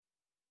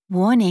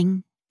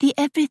Warning: the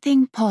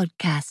Everything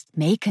podcast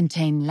may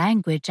contain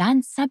language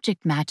and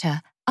subject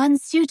matter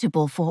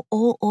unsuitable for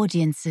all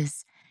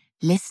audiences.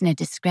 Listener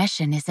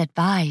discretion is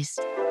advised.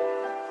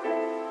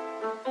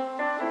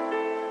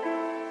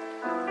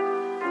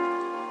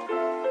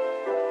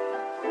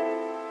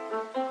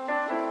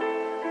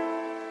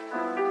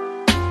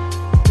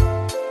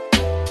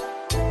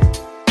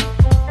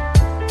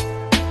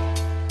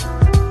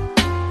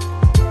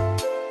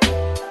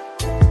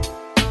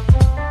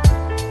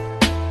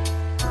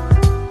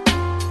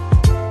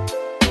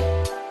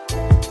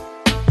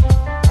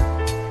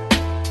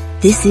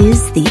 This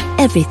is the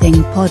Everything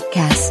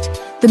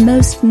Podcast, the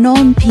most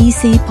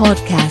non-PC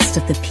podcast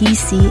of the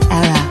PC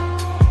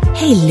era.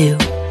 Hey Lou,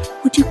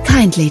 would you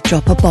kindly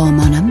drop a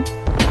bomb on him?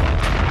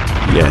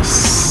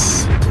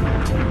 Yes.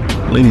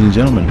 Ladies and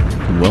gentlemen,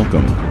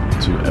 welcome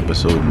to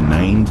episode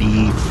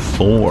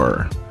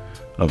 94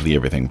 of the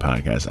Everything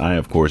Podcast. I,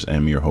 of course,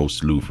 am your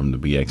host, Lou from the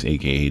BX,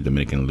 aka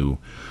Dominican Lou,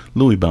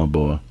 Louis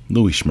Balboa,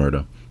 Louis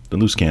Schmurda, the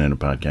Loose Cannon of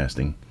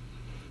podcasting,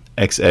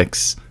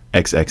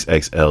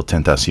 XXXXXL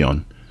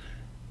Tentacion.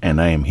 And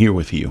I am here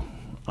with you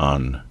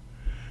on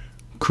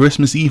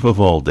Christmas Eve of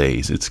all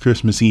days. It's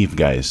Christmas Eve,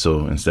 guys.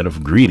 So instead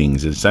of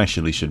greetings, it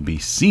actually should be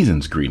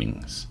season's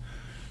greetings.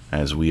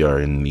 As we are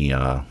in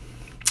the,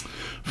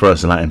 for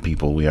us Latin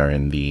people, we are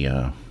in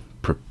the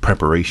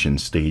preparation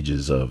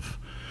stages of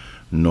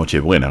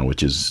Noche Buena,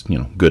 which is,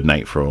 good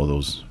night for all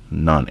those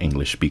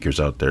non-English speakers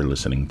out there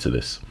listening to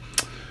this.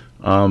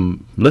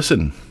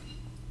 Listen,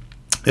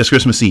 it's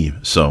Christmas Eve.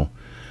 So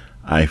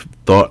I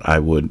thought I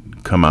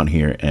would come out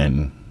here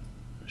and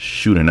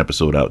shoot an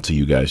episode out to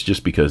you guys,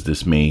 just because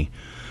this may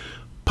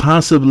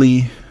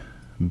possibly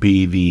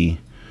be the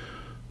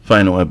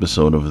final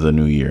episode of the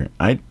new year.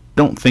 I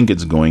don't think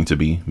it's going to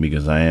be,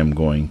 because I am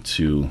going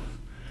to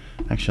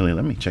actually,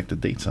 let me check the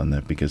dates on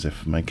that, because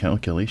if my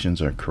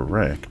calculations are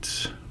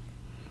correct,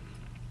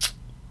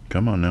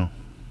 come on now,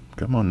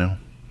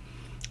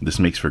 this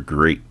makes for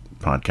great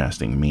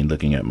podcasting, me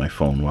looking at my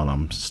phone while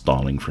I'm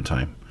stalling for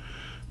time.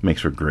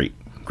 Makes for great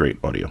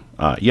audio.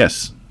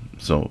 Yes,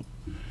 so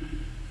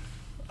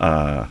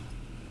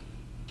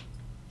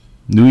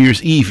New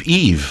Year's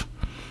Eve,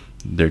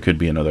 there could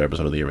be another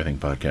episode of the Everything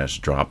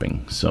Podcast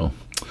dropping. So,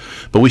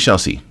 but we shall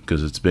see,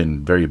 because it's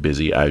been very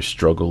busy. I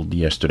struggled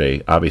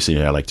yesterday.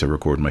 Obviously, I like to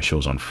record my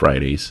shows on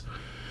Fridays,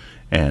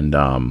 and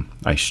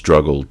I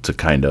struggled to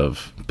kind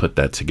of put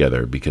that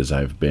together because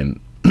I've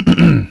been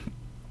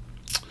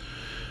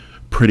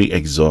pretty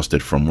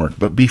exhausted from work.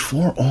 But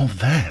before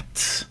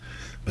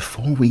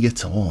we get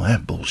to all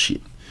that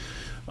bullshit,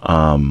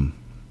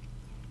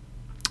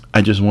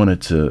 I just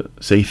wanted to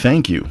say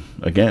thank you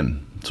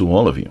again to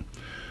all of you.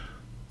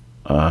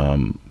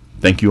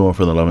 Thank you all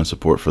for the love and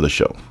support for the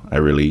show. I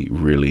really,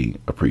 really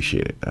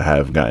appreciate it.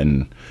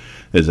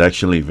 It's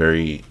actually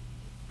very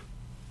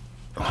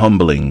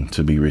humbling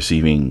to be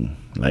receiving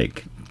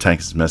like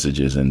text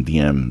messages and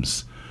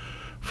DMs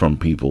from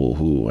people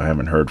who I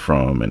haven't heard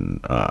from,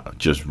 and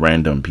just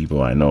random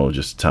people I know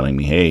just telling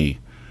me, hey,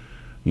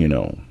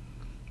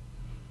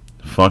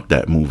 fuck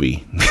that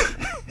movie.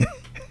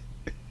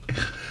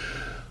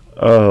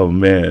 Oh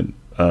man,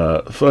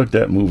 fuck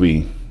that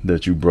movie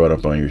that you brought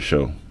up on your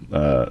show.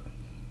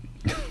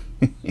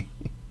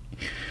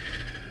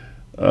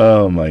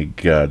 Oh my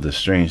God, the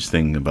strange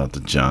thing about the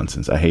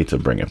Johnsons. I hate to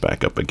bring it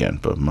back up again,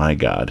 but my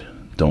God,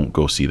 don't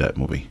go see that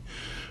movie,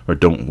 or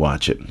don't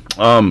watch it.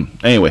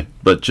 Anyway,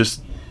 but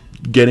just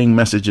getting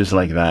messages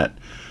like that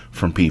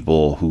from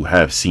people who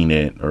have seen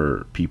it,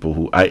 or people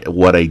who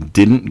what I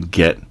didn't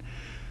get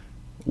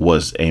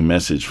was a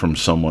message from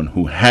someone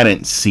who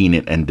hadn't seen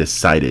it and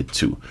decided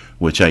to,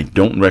 which I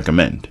don't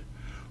recommend,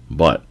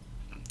 but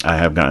I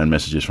have gotten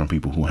messages from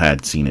people who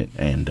had seen it,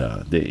 and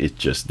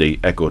they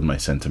echoed my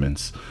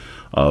sentiments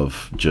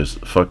of just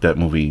fuck that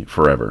movie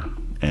forever.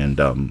 And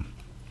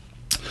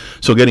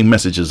so getting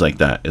messages like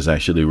that is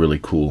actually really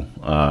cool.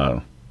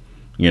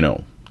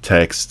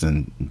 Text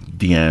and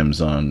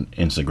DMs on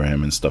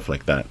Instagram and stuff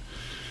like that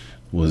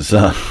was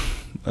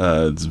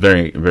it's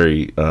very,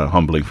 very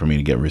humbling for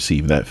me to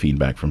receive that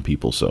feedback from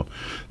people. So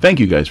thank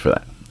you guys for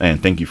that.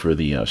 And thank you for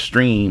the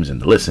streams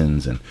and the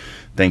listens. And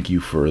thank you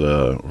for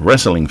the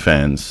wrestling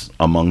fans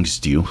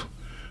amongst you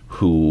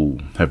who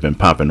have been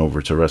popping over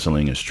to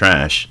Wrestling is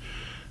Trash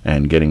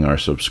and getting our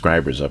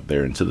subscribers up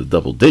there into the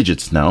double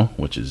digits now,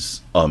 which is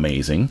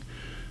amazing.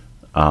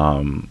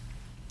 And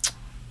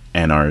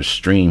our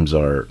streams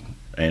our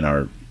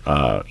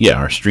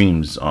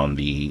streams on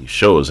the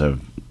shows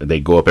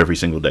they go up every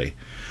single day.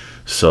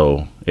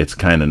 So it's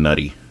kind of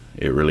nutty.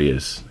 It really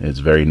is. It's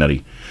very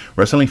nutty.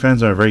 Wrestling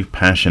fans are a very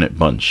passionate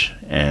bunch.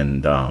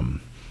 And,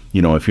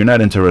 if you're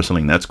not into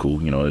wrestling, that's cool.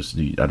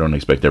 I don't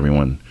expect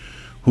everyone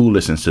who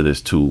listens to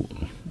this to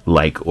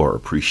like or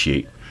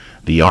appreciate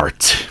the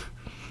art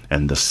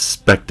and the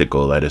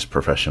spectacle that is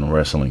professional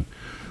wrestling.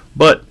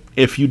 But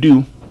if you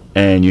do,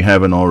 and you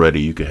haven't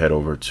already, you could head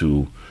over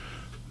to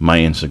my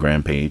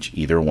Instagram page,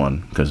 either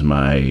one, because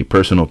my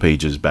personal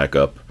page is back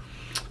up.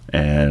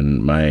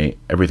 And my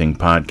Everything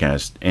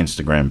Podcast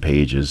Instagram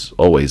page is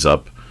always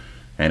up.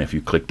 And if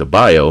you click the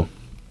bio,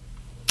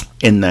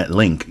 in that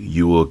link,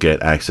 you will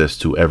get access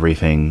to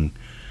everything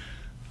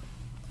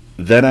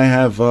that I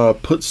have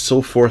put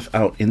so forth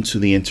out into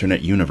the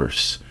internet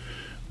universe,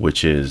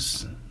 which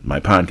is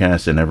my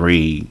podcast and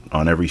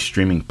on every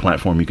streaming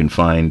platform you can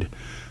find.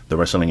 The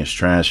Wrestling is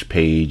Trash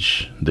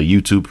page, the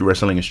YouTube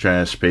Wrestling is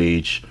Trash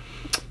page,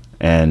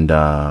 and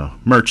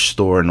merch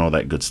store and all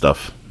that good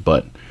stuff.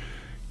 But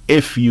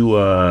if you,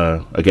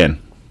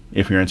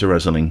 if you're into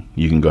wrestling,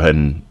 you can go ahead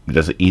and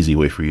that's an easy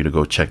way for you to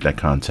go check that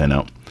content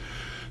out.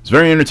 It's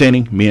very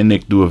entertaining. Me and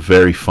Nick do a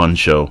very fun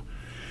show.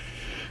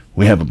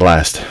 We have a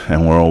blast,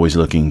 and we're always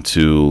looking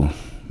to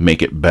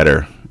make it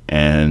better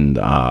and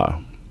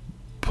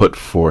put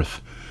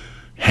forth,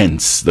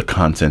 hence, the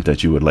content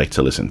that you would like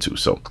to listen to.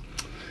 So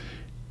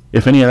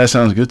if any of that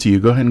sounds good to you,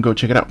 go ahead and go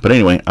check it out. But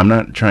anyway, I'm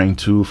not trying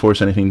to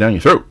force anything down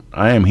your throat.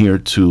 I am here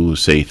to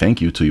say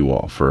thank you to you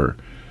all for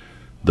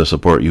the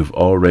support you've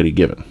already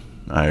given.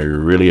 I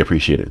really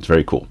appreciate it. It's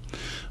very cool.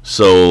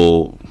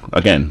 So,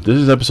 again, this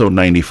is episode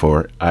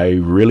 94. I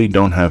really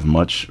don't have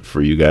much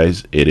for you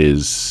guys. It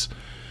is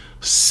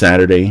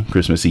Saturday,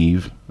 Christmas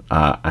Eve.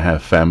 I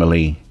have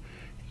family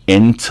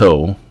in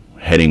tow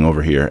heading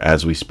over here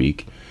as we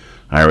speak.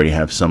 I already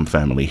have some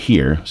family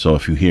here, so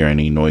if you hear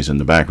any noise in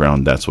the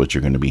background, that's what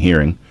you're going to be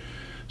hearing.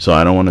 So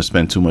I don't want to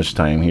spend too much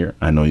time here.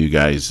 I know you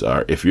guys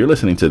are, if you're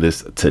listening to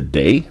this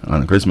today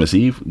on Christmas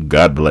Eve,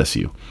 God bless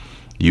you.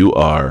 You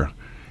are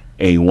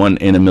a 1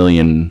 in a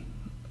million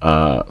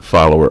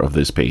follower of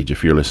this page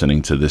if you're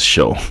listening to this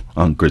show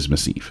on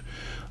Christmas Eve.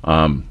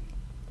 And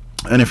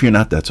if you're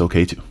not, that's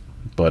okay too.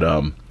 But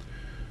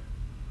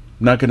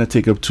not going to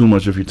take up too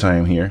much of your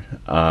time here.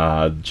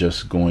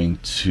 Just going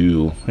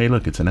to, hey,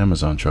 look, it's an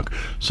Amazon truck.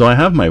 So I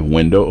have my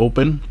window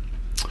open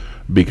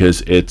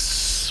because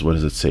it's, what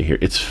does it say here?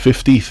 It's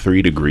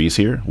 53 degrees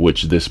here,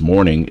 which this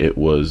morning it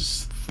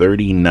was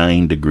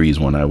 39 degrees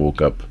when I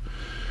woke up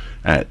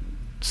at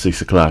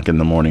 6 o'clock in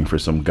the morning. For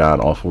some god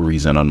awful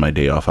reason on my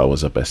day off, I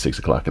was up at 6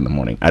 o'clock in the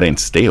morning. I didn't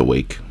stay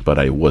awake, but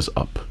I was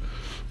up.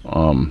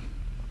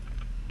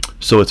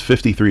 So it's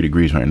 53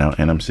 degrees right now,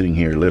 and I'm sitting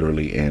here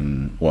literally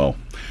in, well,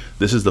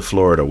 this is the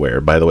Florida wear.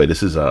 By the way,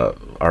 this is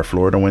our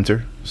Florida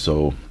winter.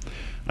 So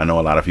I know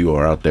a lot of you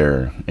are out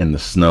there in the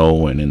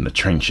snow and in the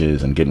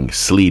trenches and getting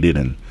sleeted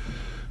and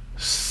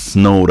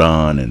snowed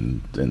on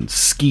and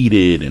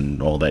skeeted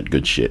and all that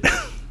good shit.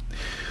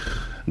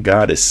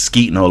 God is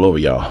skeeting all over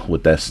y'all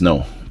with that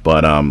snow.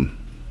 But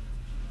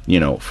you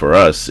know, for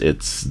us,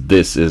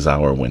 this is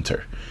our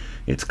winter.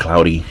 It's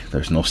cloudy,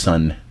 there's no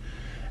sun,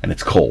 and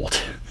it's cold.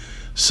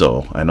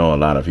 So I know a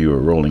lot of you are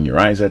rolling your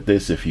eyes at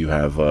this if you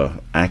have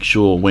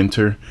actual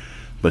winter,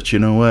 but you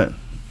know what?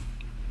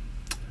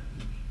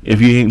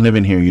 If you ain't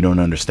living here, you don't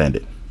understand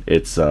it.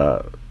 It's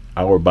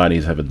our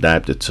bodies have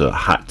adapted to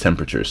hot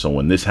temperatures, so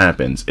when this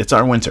happens, it's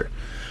our winter.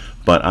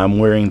 But I'm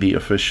wearing the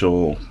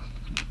official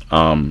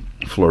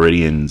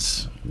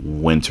Floridians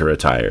winter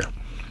attire,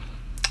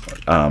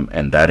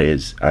 and that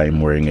is I'm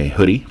wearing a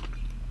hoodie.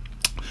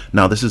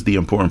 Now, this is the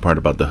important part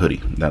about the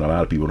hoodie that a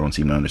lot of people don't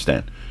seem to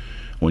understand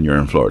when you're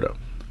in Florida.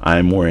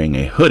 I'm wearing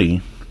a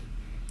hoodie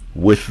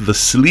with the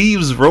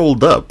sleeves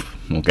rolled up,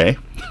 okay?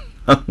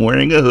 I'm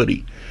wearing a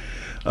hoodie.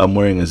 I'm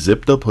wearing a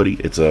zipped up hoodie.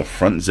 It's a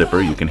front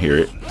zipper. You can hear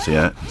it. See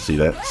that? See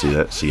that? See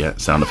that? See that?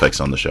 Sound effects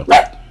on the show.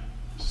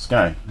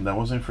 Sky, that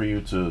wasn't for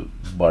you to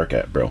bark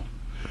at, bro.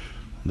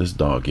 This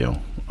dog, yo.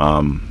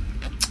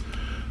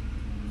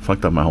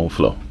 Fucked up my whole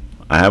flow.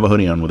 I have a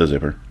hoodie on with a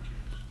zipper.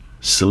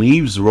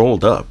 Sleeves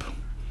rolled up.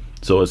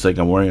 So it's like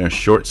I'm wearing a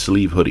short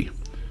sleeve hoodie.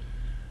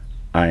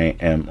 I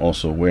am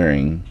also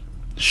wearing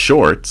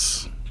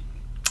shorts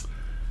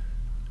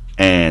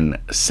and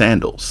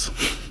sandals.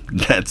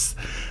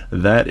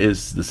 That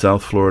is the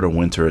South Florida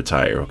winter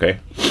attire, okay?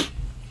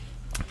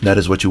 That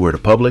is what you wear to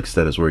Publix.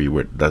 That's what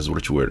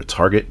you wear to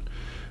Target.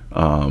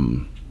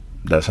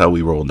 That's how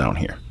we roll down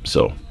here.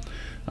 So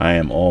I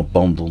am all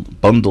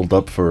bundled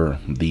up for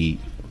the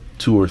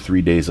 2 or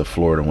 3 days of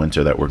Florida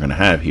winter that we're gonna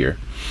have here.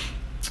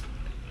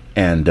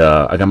 And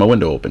I got my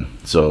window open,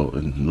 so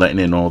letting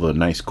in all the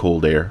nice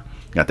cold air.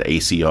 Got the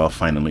AC off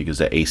finally, because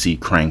the AC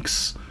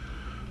cranks,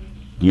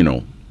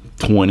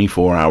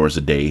 24 hours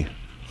a day,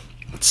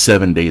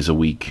 7 days a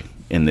week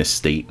in this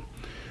state.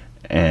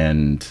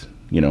 And,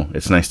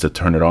 it's nice to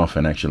turn it off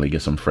and actually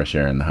get some fresh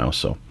air in the house.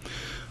 So,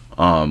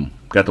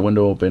 got the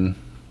window open,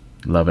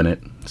 loving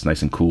it. It's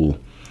nice and cool.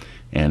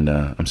 And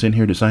I'm sitting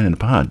here designing the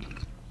pod.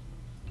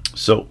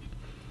 So,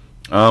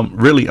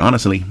 really,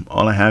 honestly,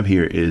 all I have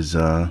here is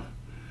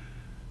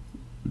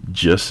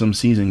just some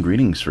season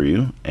greetings for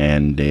you,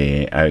 and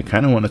I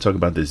kind of want to talk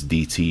about this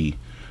DT.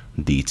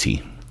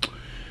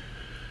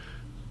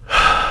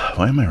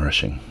 Why am I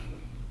rushing?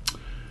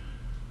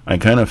 I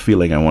kind of feel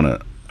like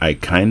I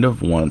kind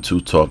of want to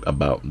talk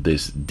about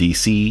this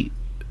DC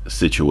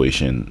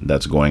situation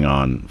that's going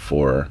on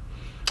for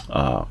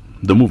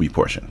the movie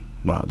portion.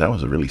 Wow, that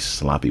was a really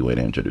sloppy way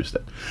to introduce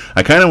that.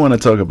 I kind of want to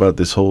talk about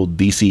this whole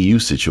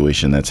DCU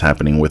situation that's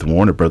happening with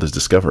Warner Brothers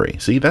Discovery.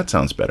 See, that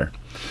sounds better.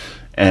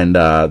 And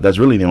that's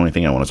really the only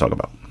thing I want to talk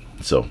about.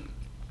 So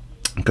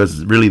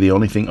because really the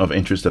only thing of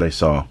interest that I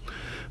saw,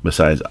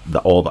 besides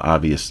all the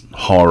obvious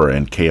horror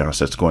and chaos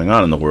that's going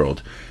on in the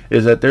world,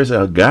 is that there's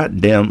a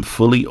goddamn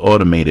fully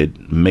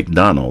automated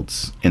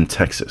McDonald's in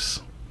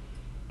Texas.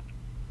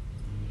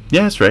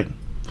 Yeah, that's right.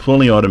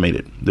 Fully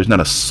automated. There's not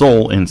a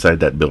soul inside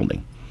that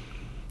building.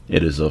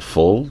 It is a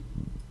full,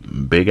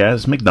 big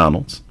ass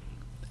McDonald's,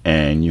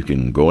 and you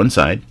can go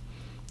inside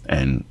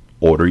and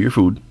order your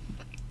food,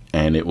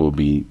 and it will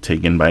be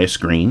taken by a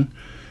screen,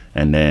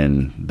 and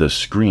then the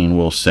screen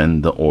will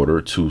send the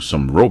order to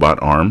some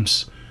robot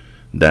arms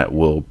that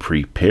will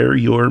prepare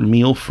your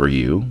meal for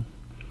you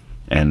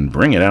and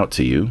bring it out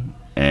to you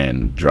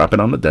and drop it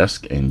on the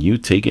desk, and you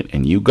take it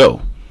and you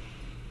go.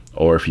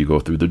 Or if you go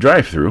through the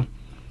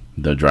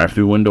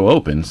drive-thru window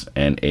opens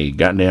and a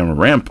goddamn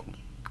ramp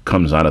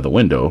comes out of the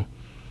window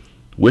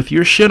with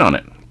your shit on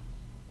it.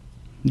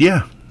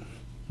 Yeah,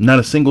 not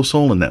a single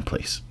soul in that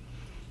place.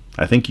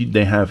 I think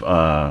they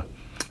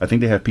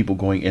have people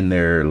going in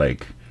there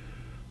like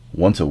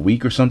once a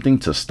week or something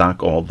to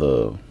stock all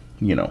the,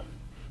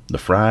 the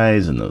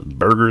fries and the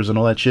burgers and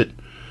all that shit.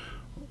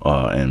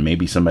 And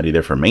maybe somebody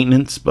there for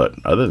maintenance, but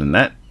other than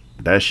that,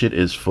 that shit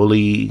is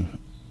fully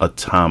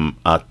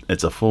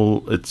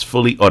it's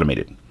fully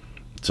automated.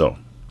 So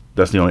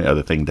that's the only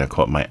other thing that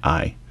caught my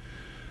eye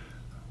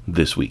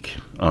this week.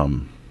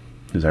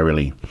 Because I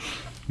really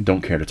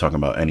don't care to talk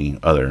about any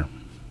other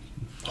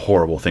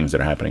horrible things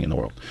that are happening in the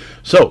world.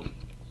 So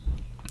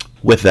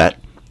with that,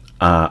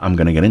 I'm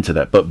going to get into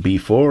that. But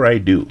before I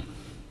do,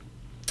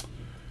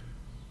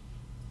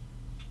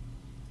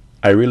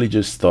 I really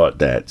just thought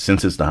that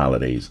since it's the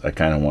holidays, I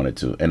kind of wanted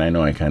to, and I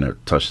know I kind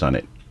of touched on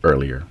it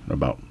earlier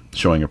about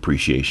showing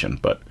appreciation,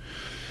 but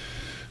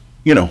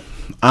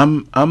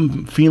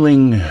I'm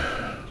feeling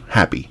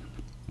happy.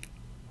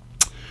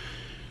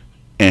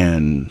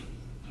 And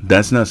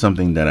that's not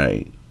something that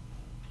I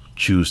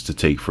choose to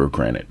take for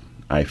granted.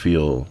 I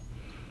feel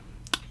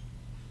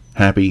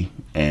happy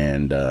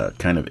and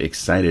kind of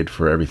excited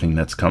for everything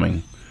that's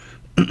coming.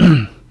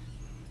 There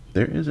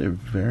is a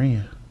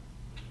very...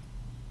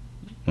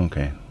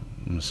 Okay,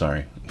 I'm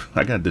sorry.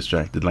 I got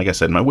distracted. Like I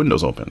said, my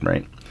window's open,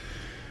 right?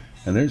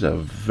 And there's a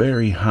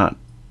very hot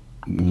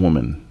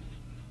woman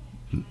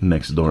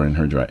next door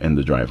in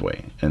the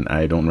driveway, and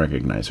I don't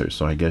recognize her.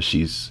 So I guess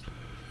she's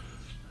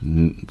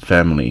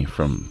family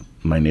from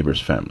my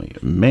neighbor's family.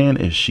 Man,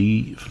 is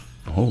she...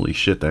 Holy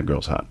shit, that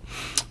girl's hot.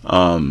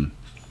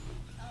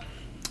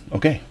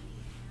 Okay.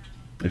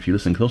 If you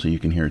listen closer, you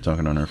can hear her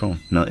talking on her phone.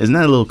 Now, isn't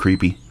that a little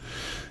creepy?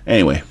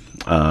 Anyway,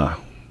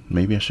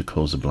 maybe I should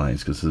close the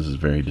blinds because this is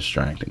very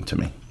distracting to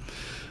me.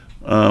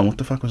 What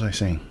the fuck was I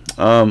saying?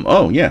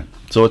 Oh, yeah.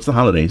 So it's the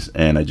holidays,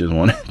 and I just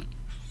wanted...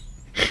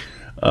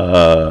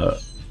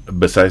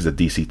 besides the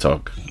DC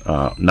talk,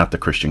 not the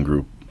Christian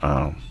group.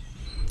 I'm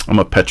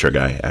a Petra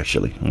guy,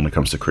 actually, when it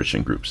comes to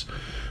Christian groups.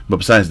 But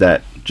besides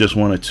that, just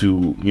wanted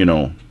to,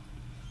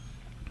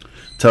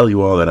 tell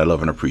you all that I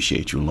love and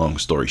appreciate you. Long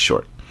story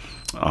short,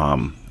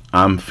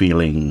 I'm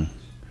feeling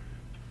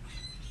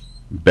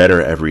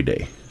better every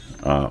day.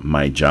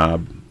 My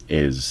job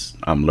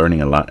I'm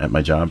learning a lot at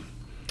my job,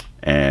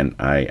 and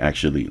I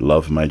actually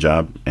love my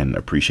job and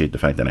appreciate the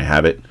fact that I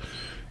have it.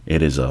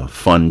 It is a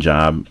fun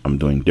job. I'm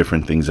doing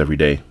different things every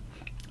day.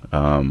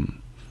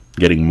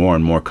 Getting more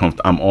and more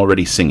comfortable. I'm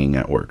already singing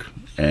at work.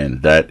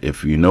 And that,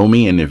 if you know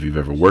me and if you've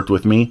ever worked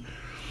with me,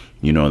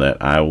 you know that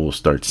I will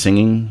start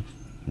singing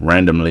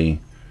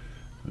randomly,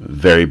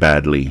 very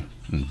badly,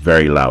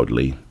 very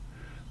loudly.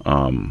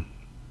 And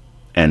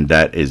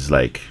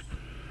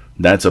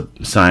that's a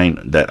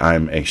sign that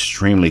I'm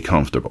extremely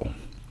comfortable.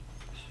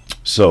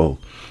 So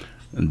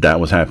that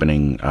was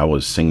happening. I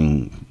was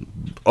singing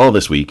all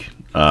this week.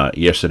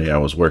 Yesterday I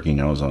was working.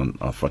 I was on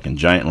a fucking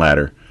giant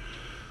ladder,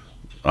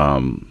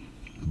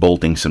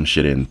 bolting some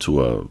shit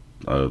into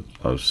a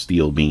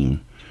steel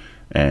beam,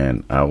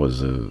 and I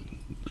was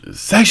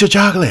sexual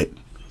chocolate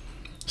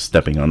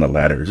stepping on the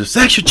ladder. Just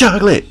sexual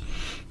chocolate.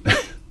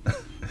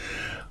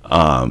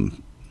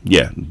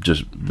 Yeah,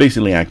 just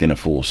basically acting a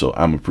fool. So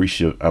I am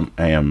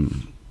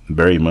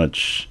very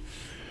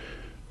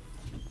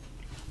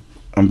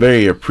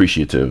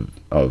appreciative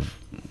of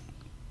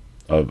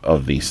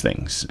these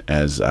things.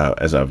 As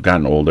I've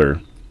gotten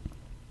older,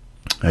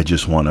 I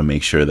just want to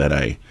make sure that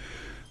I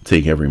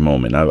take every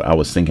moment. I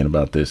was thinking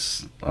about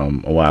this a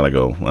while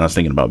ago. I was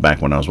thinking about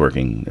back when I was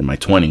working in my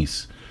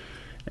 20s,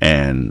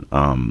 and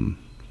when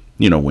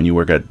you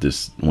work at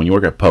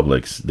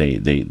Publix,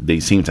 they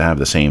seem to have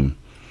the same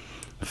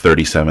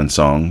 37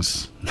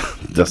 songs.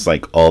 That's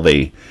like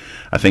I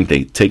think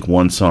they take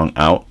one song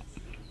out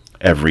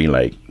every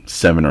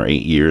 7 or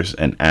 8 years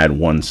and add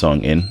one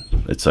song in.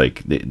 It's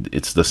like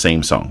it's the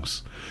same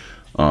songs.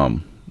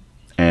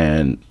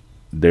 And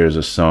there's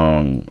a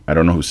song, I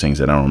don't know who sings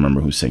it, I don't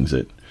remember who sings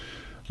it,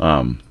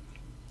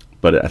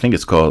 but I think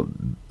it's called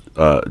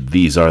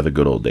These Are the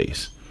Good Old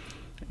Days.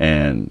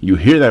 And you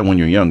hear that when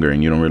you're younger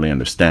and you don't really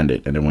understand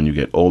it, and then when you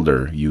get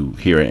older you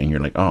hear it and you're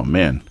like, oh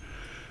man,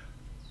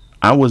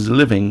 I was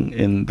living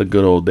in the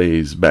good old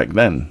days back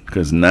then,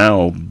 because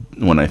now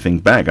when I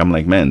think back, I'm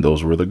like, man,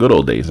 those were the good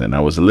old days and I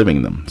was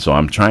living them. So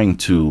I'm trying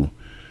to,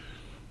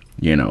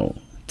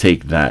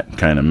 take that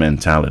kind of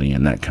mentality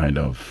and that kind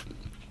of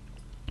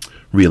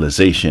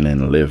realization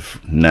and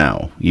live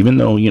now, even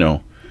though,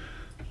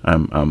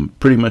 I'm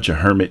pretty much a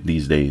hermit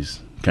these days,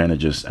 kind of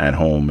just at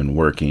home and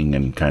working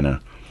and kind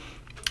of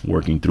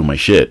working through my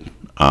shit.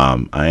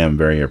 I am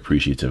very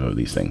appreciative of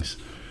these things.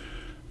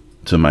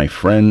 To my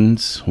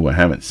friends who I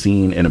haven't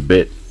seen in a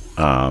bit,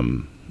 I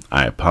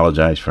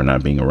apologize for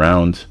not being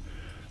around,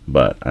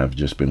 but I've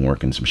just been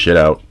working some shit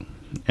out,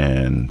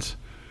 and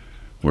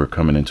we're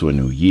coming into a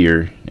new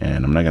year,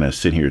 and I'm not going to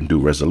sit here and do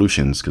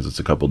resolutions because it's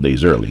a couple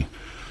days early,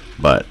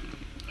 but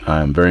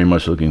I'm very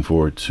much looking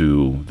forward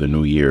to the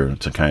new year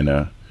to kind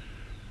of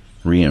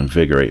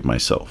reinvigorate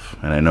myself.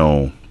 And I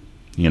know,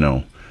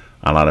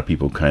 a lot of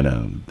people kind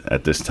of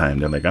at this time,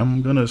 they're like,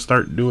 I'm going to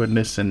start doing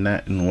this and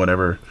that and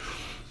whatever.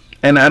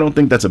 And I don't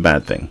think that's a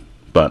bad thing,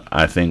 but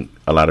I think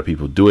a lot of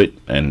people do it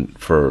and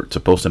to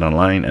post it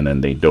online, and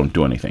then they don't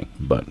do anything.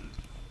 But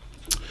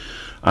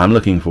I'm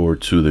looking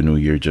forward to the new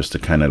year just to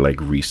kind of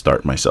like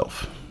restart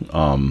myself.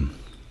 I'm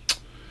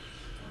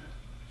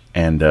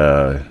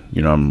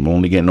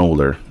only getting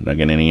older, not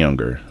getting any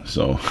younger.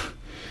 So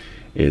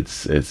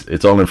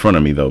it's all in front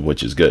of me though,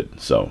 which is good.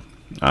 So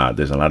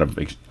there's a lot of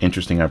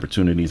interesting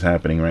opportunities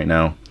happening right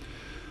now.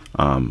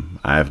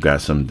 I've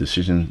got some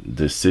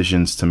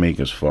decisions to make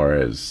as far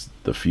as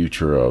the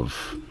future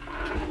of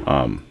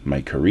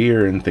my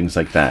career and things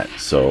like that.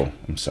 So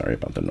I'm sorry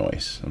about the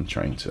noise. I'm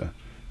trying to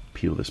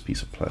peel this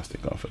piece of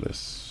plastic off of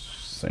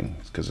this thing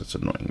because it's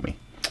annoying me.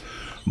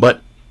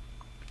 But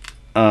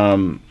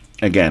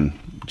again,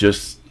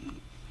 just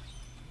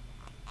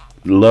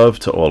love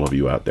to all of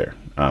you out there.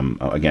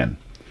 Again,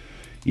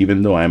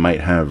 even though I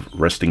might have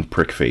resting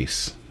prick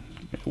face,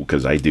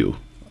 because I do,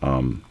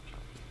 I'm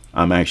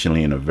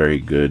actually in a very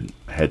good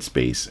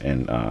headspace,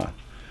 and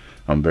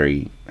I'm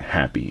very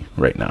happy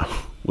right now,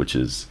 which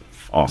is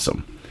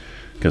awesome,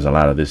 because a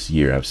lot of this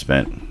year I've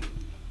spent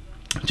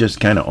just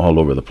kind of all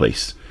over the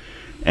place.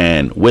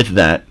 And with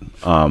that,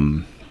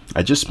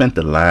 I just spent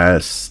the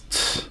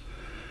last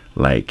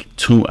like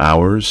 2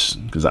 hours,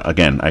 because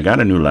again, I got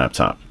a new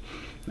laptop,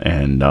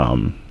 and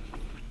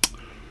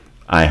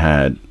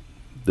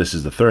this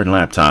is the third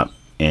laptop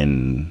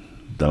in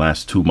the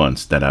last 2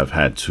 months that I've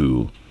had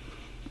to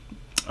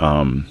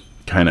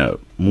kind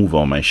of move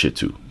all my shit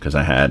to, because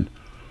I had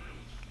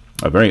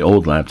a very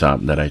old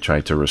laptop that I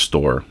tried to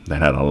restore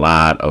that had a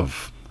lot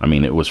of, I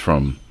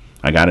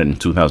got it in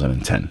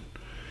 2010,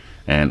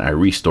 and I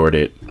restored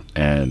it,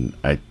 and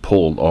I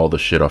pulled all the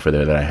shit off of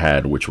there that I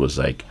had, which was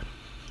like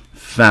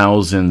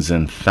thousands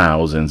and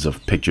thousands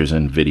of pictures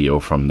and video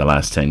from the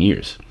last 10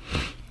 years.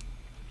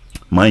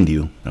 Mind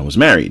you, I was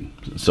married,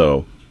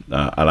 so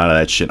a lot of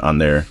that shit on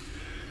there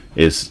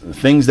is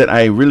things that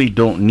I really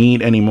don't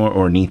need anymore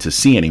or need to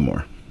see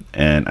anymore.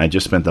 And I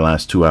just spent the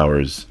last 2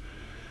 hours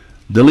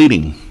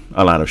deleting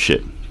a lot of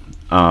shit.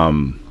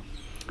 And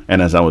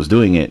as I was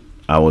doing it,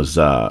 I was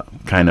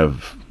kind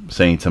of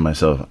saying to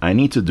myself, I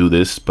need to do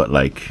this, but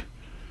like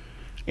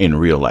in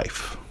real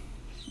life.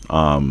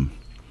 I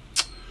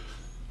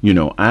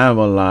have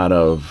a lot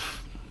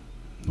of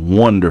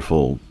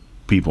wonderful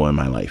people in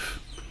my life.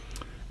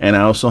 And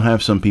I also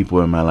have some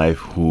people in my life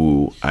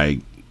who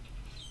I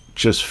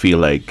just feel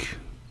like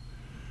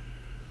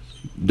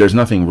there's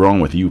nothing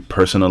wrong with you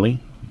personally,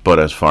 but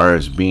as far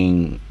as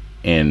being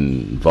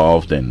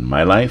involved in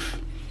my life,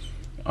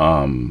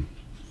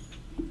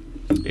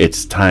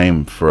 it's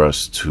time for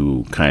us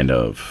to kind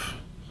of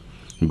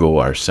go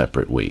our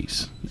separate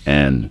ways.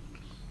 And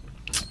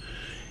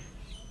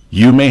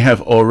you may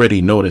have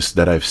already noticed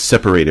that I've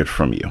separated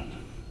from you,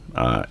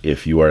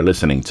 if you are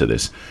listening to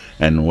this.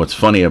 And what's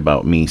funny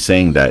about me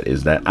saying that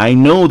is that I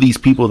know these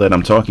people that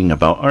I'm talking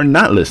about are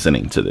not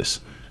listening to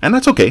this, and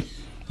that's okay.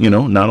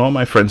 Not all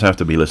my friends have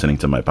to be listening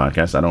to my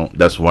podcast.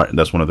 That's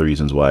one of the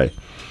reasons why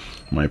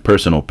my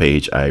personal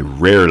page, I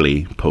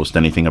rarely post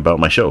anything about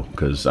my show,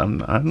 because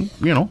I'm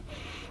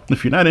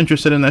if you're not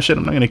interested in that shit,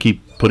 I'm not going to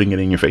keep putting it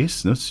in your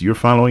face. You're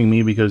following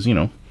me because,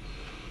 you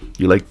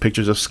like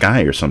pictures of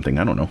sky or something.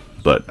 I don't know.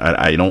 But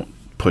I don't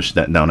push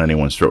that down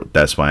anyone's throat.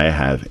 That's why I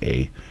have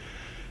a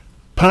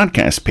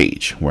podcast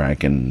page where I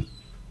can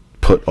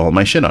put all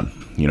my shit on.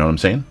 You know what I'm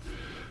saying?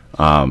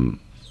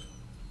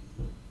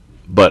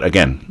 But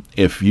again,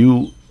 if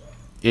you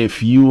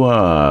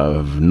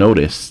have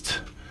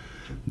noticed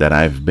that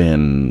I've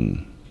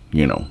been,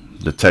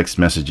 the text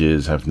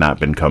messages have not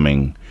been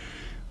coming,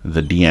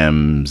 the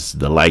DMs,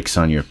 the likes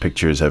on your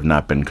pictures have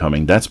not been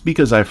coming, that's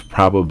because I've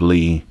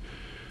probably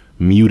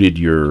muted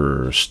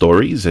your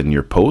stories and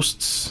your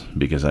posts,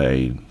 because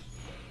I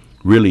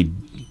really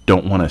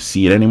don't want to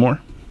see it anymore,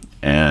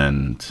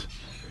 and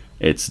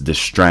it's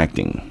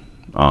distracting.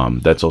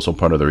 That's also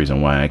part of the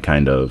reason why I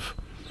that's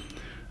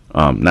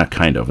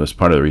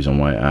part of the reason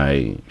why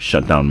I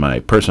shut down my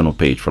personal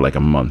page for like a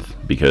month,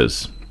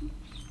 because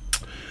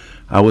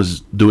I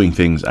was doing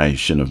things I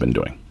shouldn't have been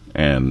doing.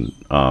 And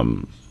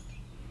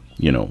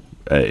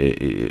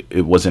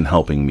it wasn't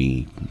helping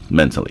me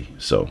mentally.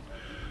 So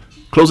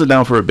close it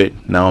down for a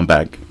bit. Now I'm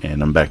back,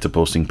 and I'm back to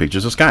posting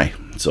pictures of sky.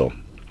 So,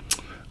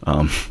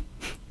 but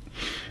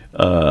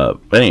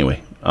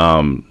anyway,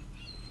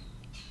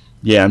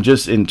 yeah, I'm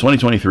just in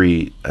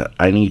 2023.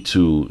 I need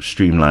to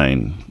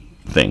streamline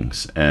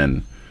things,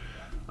 and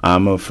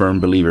I'm a firm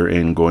believer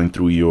in going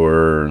through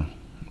your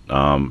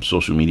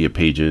social media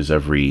pages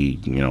every,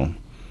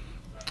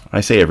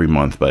 I say every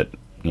month, but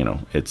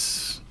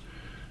it's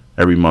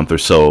every month or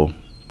so.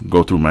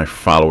 Go through my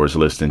followers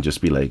list and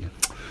just be like,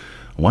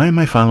 why am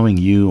I following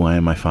you? Why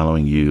am I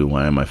following you?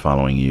 Why am I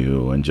following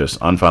you? And just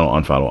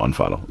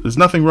unfollow. There's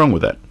nothing wrong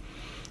with that.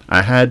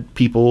 I had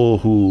people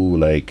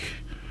who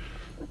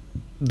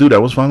I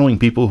was following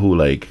people who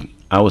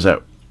I was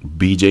at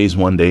BJ's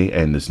one day,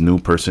 and this new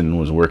person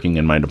was working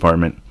in my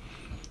department,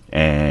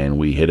 and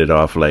we hit it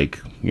off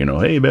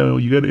hey man,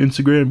 you got an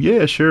Instagram?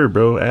 Yeah, sure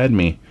bro, add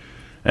me.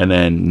 And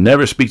then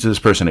never speak to this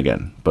person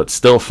again, but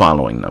still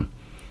following them.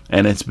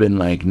 And it's been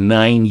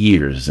 9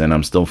 years and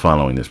I'm still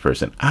following this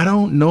person. I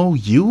don't know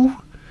you,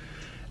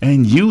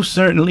 and you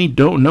certainly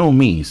don't know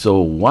me, so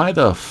why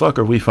the fuck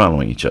are we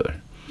following each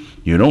other?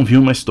 You don't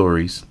view my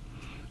stories,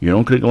 you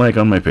don't click like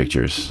on my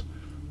pictures.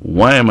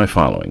 Why am I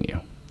following you?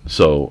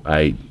 So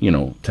I,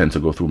 tend to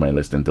go through my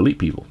list and delete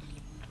people.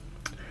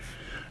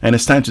 And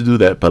it's time to do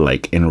that,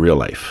 but in real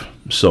life.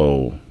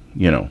 So,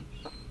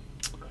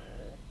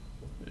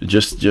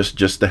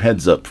 just a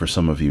heads up for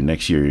some of you.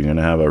 Next year, you're going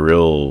to have a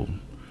real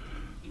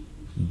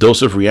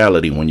dose of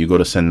reality when you go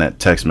to send that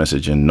text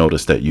message and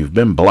notice that you've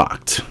been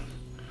blocked.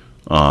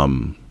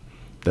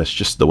 That's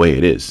just the way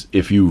it is.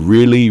 If you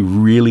really,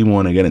 really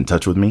want to get in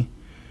touch with me,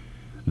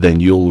 then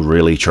you'll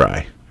really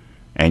try.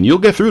 And you'll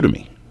get through to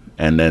me.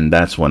 And then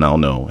that's when I'll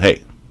know,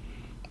 hey,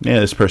 yeah,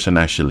 this person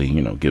actually,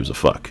 gives a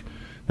fuck.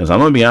 Because I'm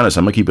going to be honest,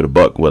 I'm going to keep it a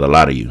buck with a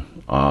lot of you.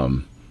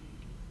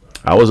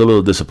 I was a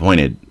little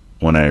disappointed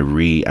when I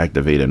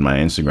reactivated my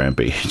Instagram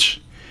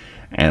page.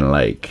 And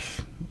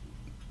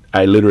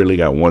I literally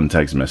got one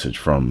text message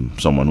from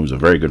someone who's a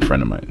very good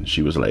friend of mine.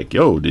 She was like,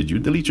 yo, did you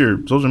delete your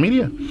social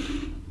media?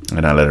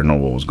 And I let her know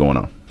what was going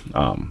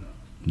on.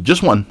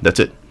 Just one, that's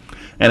it.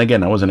 And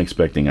again, I wasn't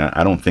expecting,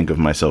 I don't think of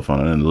myself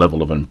on a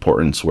level of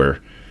importance where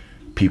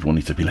people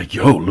need to be like,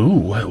 yo, Lou,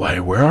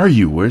 where are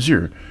you? Where's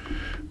your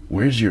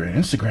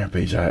Instagram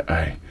page?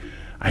 I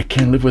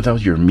can't live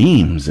without your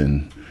memes,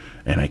 and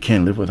I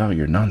can't live without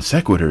your non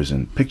sequiturs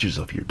and pictures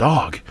of your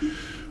dog.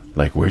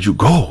 Where'd you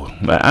go?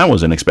 I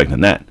wasn't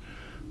expecting that,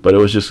 but it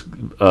was just,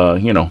 it's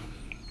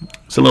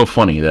a little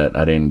funny that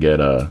I didn't get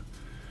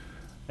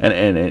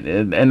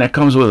and that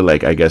comes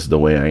with I guess the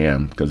way I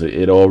am, because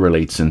it all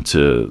relates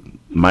into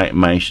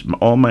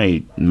all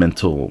my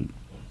mental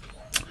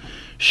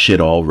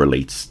shit all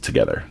relates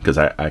together, because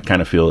I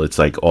kind of feel it's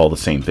all the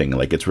same thing.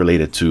 It's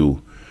related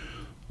to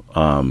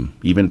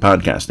even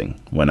podcasting.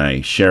 When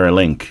I share a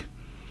link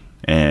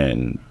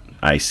and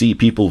I see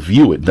people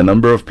view it, the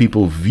number of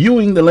people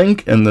viewing the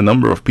link and the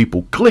number of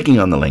people clicking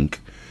on the link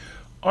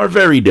are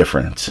very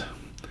different.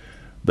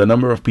 The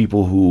number of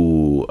people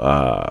who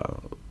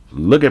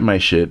look at my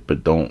shit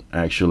but don't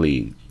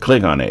actually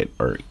click on it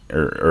or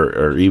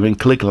even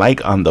click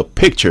like on the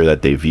picture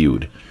that they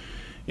viewed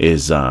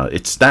is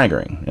it's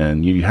staggering.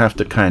 And you have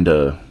to kind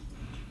of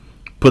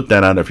put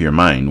that out of your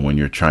mind when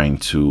you're trying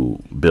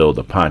to build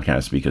a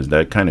podcast, because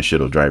that kind of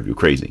shit will drive you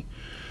crazy.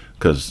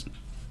 Because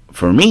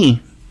for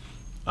me,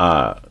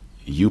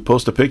 you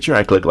post a picture,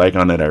 I click like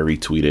on it, I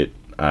retweet it,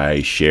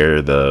 I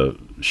share the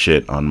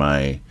shit on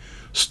my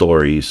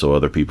story so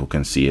other people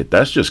can see it.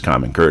 That's just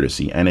common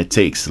courtesy, and it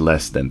takes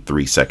less than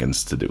 3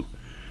 seconds to do.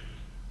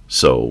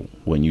 So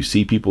when you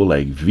see people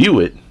view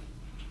it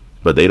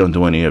but they don't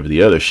do any of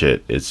the other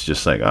shit, it's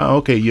just oh,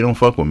 okay, you don't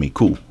fuck with me,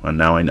 cool, and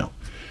now I know.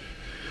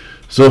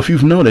 So if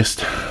you've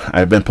noticed,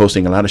 I've been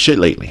posting a lot of shit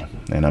lately,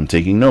 and I'm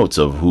taking notes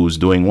of who's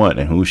doing what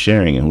and who's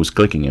sharing and who's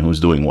clicking and who's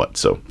doing what.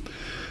 So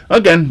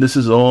again, this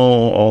is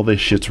all this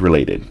shit's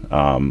related.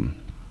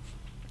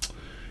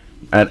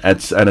 At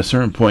a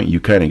certain point,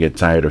 you kind of get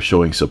tired of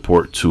showing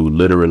support to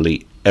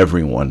literally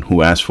everyone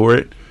who asks for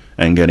it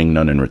and getting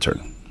none in return.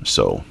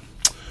 So,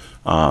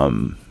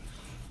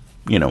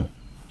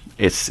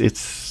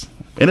 it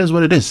is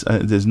what it is.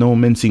 There's no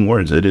mincing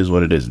words. It is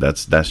what it is.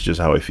 That's just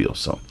how I feel.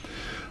 So,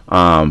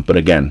 but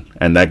again,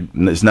 and that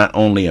it's not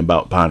only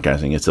about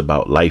podcasting. It's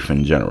about life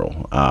in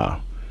general.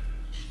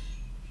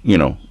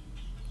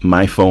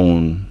 My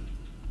phone,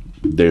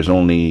 there's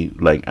only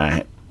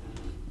a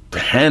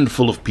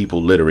handful of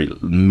people, literally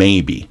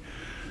maybe,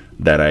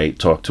 that I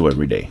talk to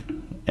every day.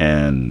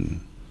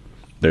 And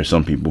there's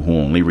some people who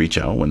only reach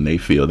out when they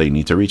feel they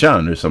need to reach out,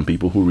 and there's some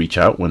people who reach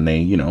out when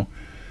they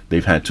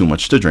they've had too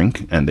much to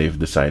drink and they've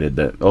decided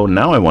that, oh,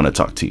 now I want to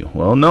talk to you.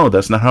 Well, no,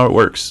 that's not how it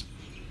works.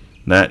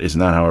 That is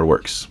not how it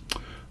works.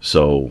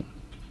 So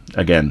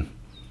again,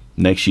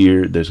 next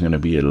year there's going to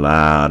be a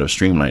lot of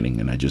streamlining,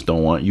 and I just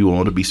don't want you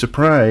all to be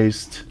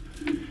surprised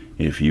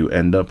if you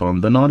end up on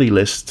the naughty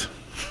list.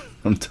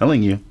 I'm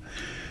telling you,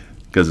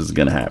 because it's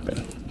going to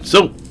happen.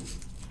 So,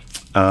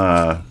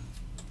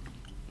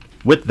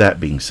 with that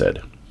being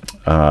said,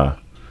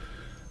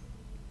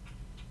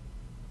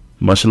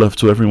 Much love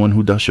to everyone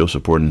who does show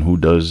support and who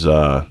does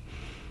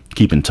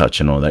keep in touch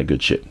and all that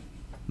good shit.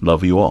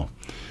 Love you all,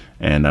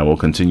 and I will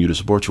continue to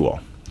support you all.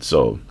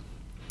 So,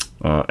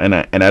 and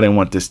I didn't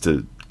want this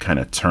to kind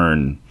of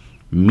turn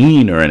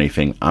mean or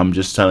anything. I'm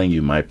just telling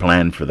you my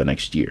plan for the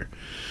next year.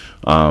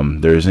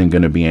 There isn't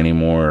going to be any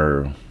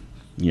more,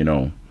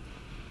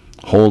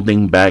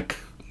 holding back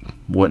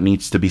what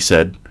needs to be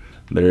said.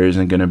 There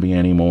isn't going to be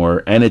any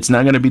more, and it's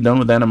not going to be done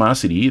with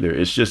animosity either.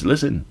 It's just,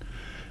 listen,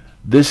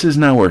 this is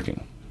not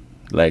working.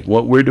 Like,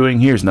 what we're doing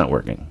here is not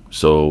working.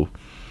 So,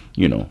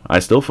 I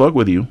still fuck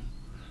with you,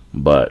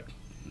 but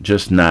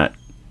just not,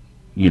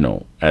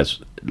 as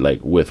like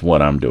with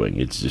what I'm doing.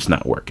 It's just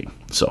not working.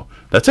 So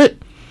that's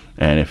it.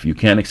 And if you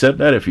can't accept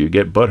that, if you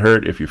get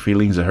butthurt, if your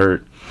feelings are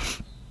hurt,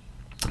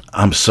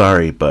 I'm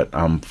sorry, but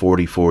I'm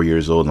 44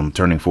 years old. I'm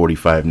turning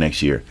 45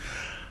 next year.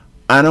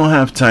 I don't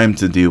have time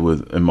to deal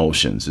with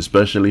emotions,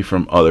 especially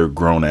from other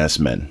grown-ass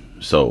men.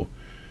 So,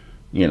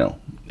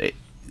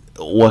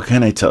 what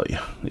can I tell you?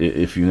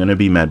 If you're going to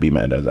be mad, be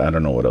mad. I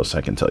don't know what else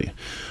I can tell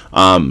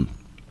you.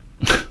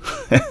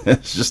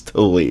 It's just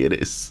the way it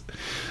is.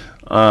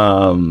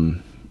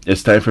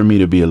 It's time for me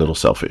to be a little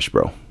selfish,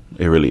 bro.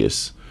 It really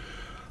is.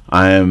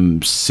 I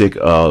am sick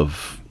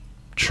of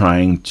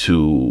trying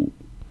to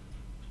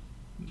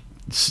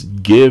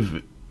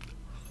give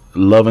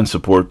love and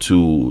support to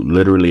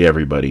literally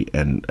everybody.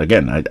 And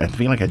again, I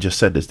feel like I just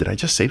said this. Did I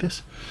just say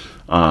this?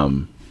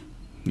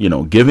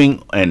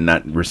 Giving and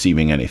not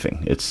receiving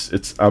anything.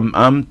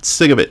 I'm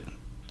sick of it.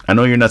 I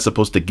know you're not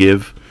supposed to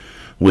give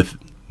with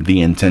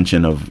the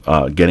intention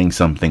of getting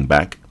something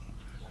back,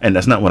 and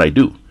that's not what I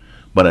do.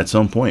 But at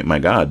some point, my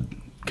God,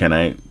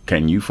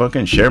 can you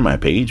fucking share my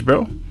page,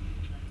 bro?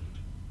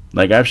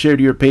 Like, I've shared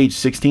your page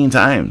 16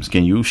 times.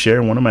 Can you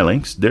share one of my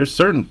links? There's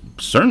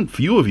certain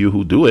few of you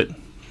who do it.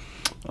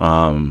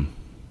 And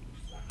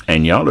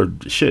y'all are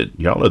shit.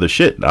 Y'all are the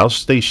shit. I'll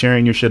stay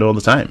sharing your shit all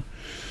the time.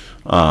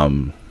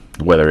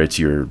 Whether it's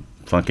your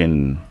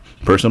fucking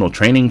personal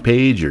training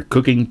page, your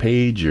cooking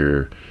page,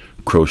 your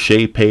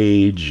crochet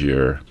page,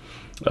 your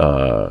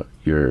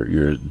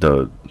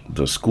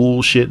the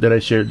school shit that I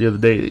shared the other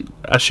day.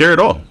 I share it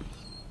all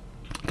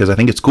because I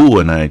think it's cool,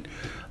 and I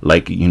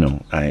like,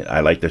 I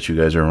like that you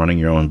guys are running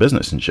your own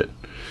business and shit.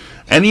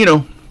 And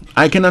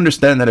I can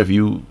understand that if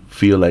you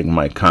feel like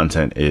my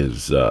content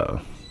is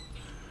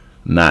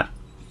not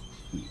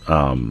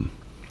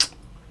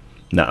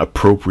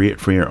appropriate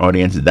for your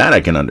audience, that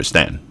I can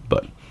understand,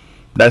 but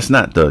that's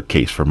not the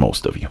case for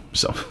most of you.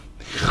 So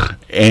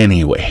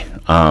anyway,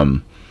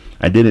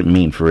 I didn't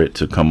mean for it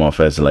to come off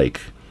as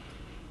like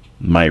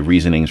my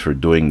reasonings for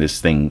doing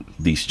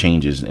these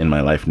changes in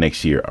my life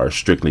next year are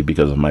strictly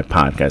because of my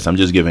podcast. I'm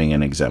just giving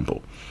an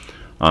example,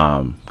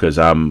 because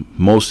I'm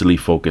mostly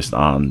focused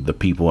on the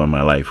people in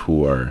my life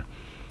who are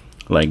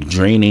like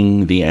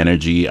draining the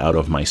energy out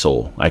of my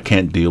soul. I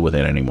can't deal with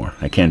it anymore.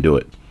 I can't do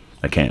it.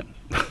 I can't.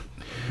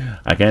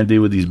 I can't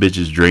deal with these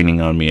bitches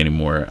draining on me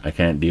anymore. I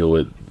can't deal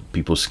with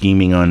people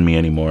scheming on me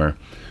anymore.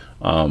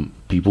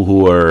 People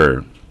who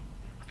are,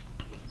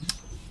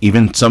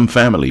 even some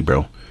family,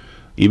 bro.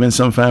 Even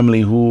some family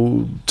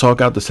who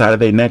talk out the side of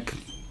their neck.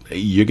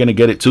 You're going to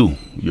get it too.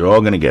 You're all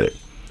going to get it.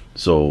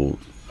 So,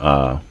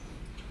 yeah,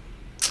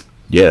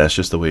 that's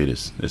just the way it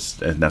is.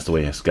 And that's the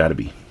way it's got to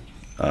be.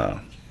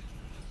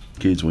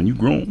 Kids, when you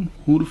grown,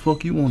 who the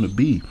fuck you want to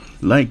be?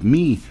 Like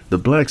me, the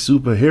black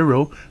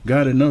superhero,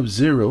 got enough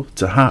zero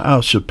to high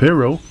Al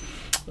Shapiro.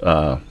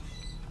 Yeah.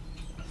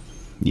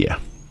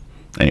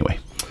 Anyway,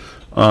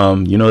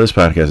 this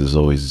podcast is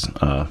always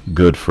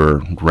good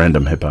for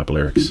random hip hop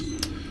lyrics.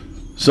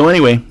 So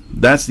anyway,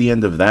 that's the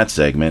end of that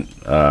segment.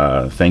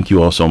 Thank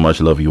you all so much.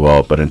 Love you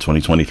all. But in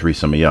 2023,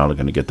 some of y'all are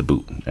going to get the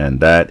boot.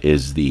 And that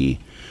is the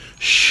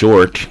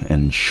short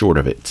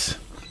of it.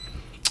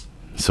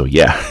 So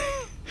yeah.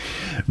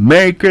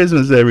 Merry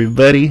Christmas,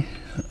 everybody.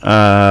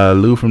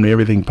 Lou from the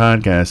Everything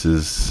Podcast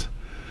is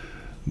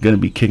going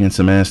to be kicking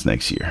some ass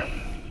next year.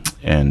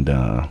 And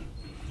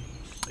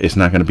it's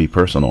not going to be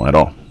personal at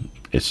all.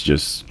 It's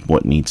just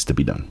what needs to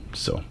be done.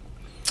 So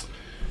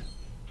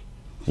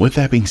with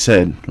that being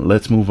said,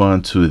 let's move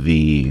on to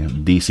the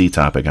DC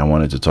topic I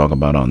wanted to talk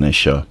about on this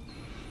show.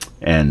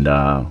 And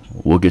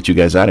we'll get you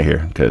guys out of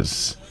here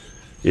because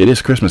it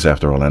is Christmas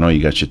after all. I know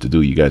you got shit to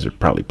do. You guys are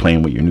probably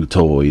playing with your new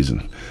toys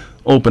and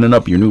opening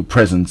up your new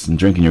presents and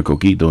drinking your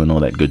coquito and all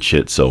that good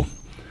shit. So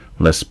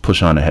let's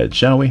push on ahead,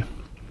 shall we?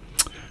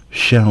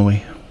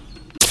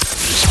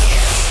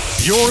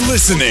 You're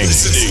listening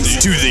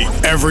to the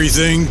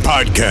Everything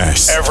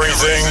Podcast.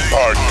 Everything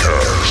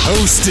Podcast.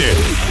 Hosted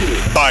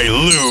by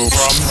Lou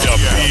from the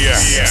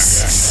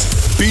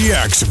BX.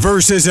 BX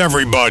versus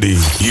everybody.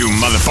 You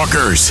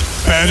motherfuckers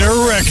better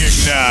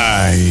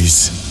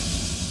recognize.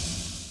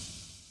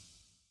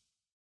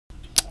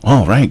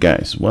 All right,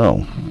 guys.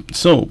 Well,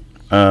 so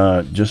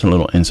just a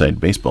little inside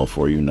baseball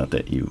for you. Not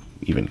that you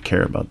even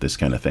care about this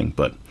kind of thing,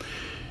 but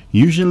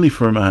usually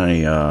for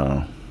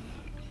my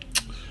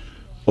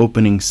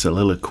opening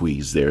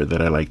soliloquies there that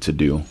I like to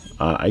do,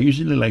 I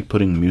usually like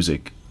putting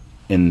music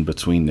in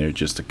between there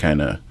just to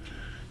kind of,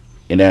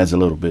 it adds a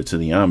little bit to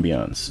the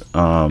ambiance.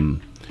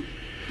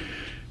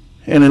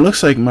 And it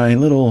looks like my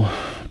little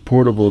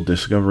portable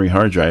Discovery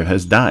hard drive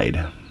has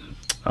died.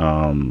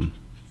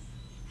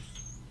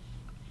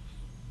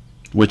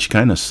 Which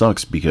kind of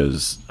sucks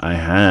because I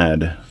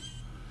had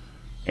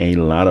a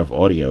lot of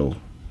audio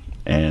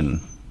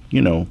and,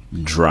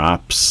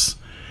 drops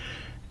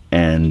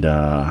and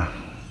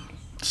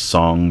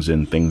songs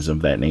and things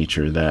of that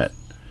nature that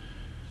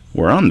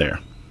were on there.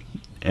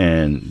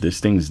 And this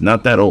thing's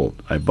not that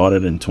old. I bought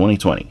it in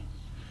 2020.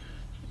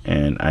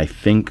 And I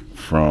think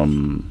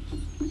from,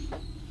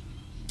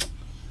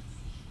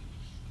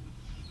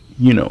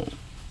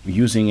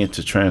 using it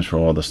to transfer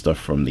all the stuff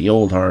from the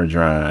old hard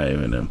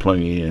drive and then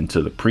plugging it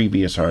into the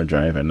previous hard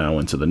drive and now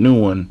into the new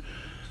one,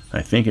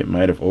 I think it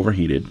might have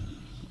overheated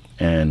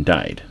and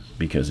died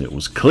because it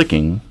was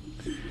clicking.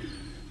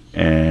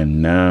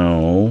 And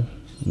now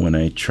when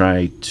I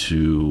try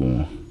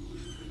to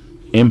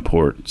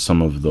import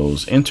some of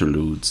those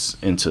interludes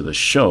into the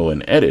show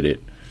and edit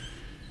it,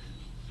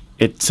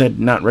 it said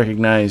not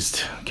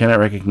recognized, cannot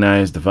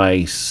recognize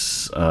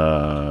device,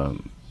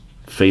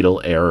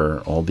 fatal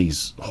error, all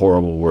these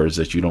horrible words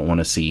that you don't want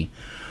to see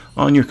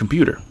on your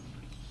computer.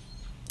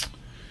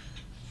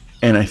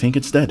 And I think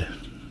it's dead.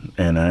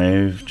 And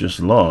I've just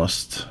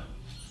lost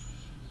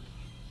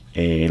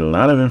a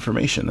lot of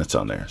information that's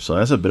on there. So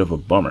that's a bit of a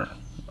bummer.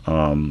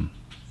 I'm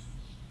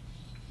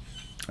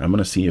going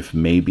to see if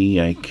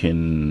maybe I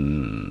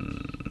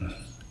can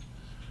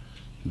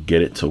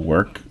get it to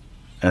work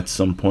at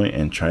some point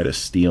and try to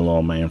steal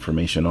all my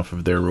information off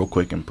of there real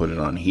quick and put it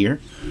on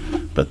here.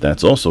 But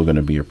that's also going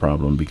to be a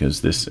problem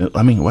because this,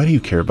 why do you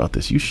care about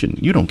this?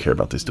 You don't care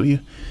about this, do you?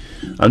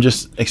 I'm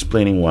just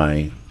explaining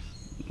why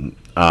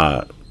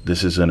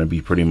this is going to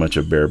be pretty much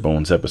a bare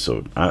bones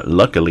episode.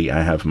 Luckily,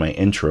 I have my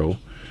intro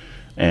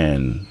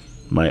and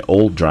my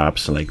old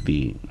drops, like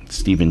the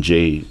Stephen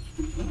J.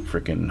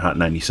 freaking Hot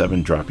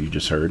 97 drop you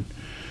just heard.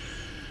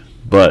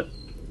 But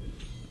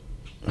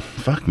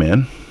fuck,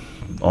 man,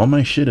 all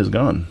my shit is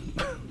gone.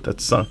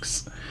 That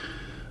sucks.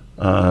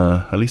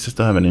 At least I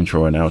still have an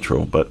intro and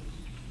outro, but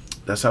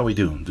that's how we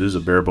do. This is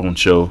a bare bones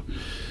show.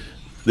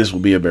 This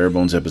will be a bare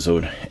bones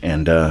episode,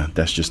 and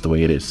that's just the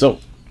way it is. So,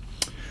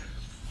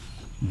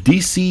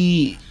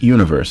 DC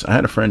Universe. I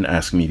had a friend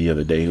ask me the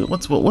other day,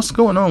 what's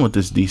going on with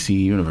this DC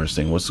Universe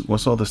thing?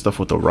 What's all this stuff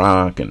with The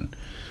Rock and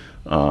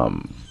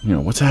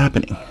what's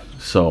happening?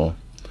 So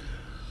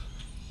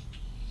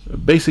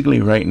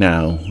basically right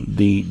now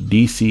the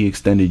DC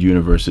Extended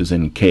Universe is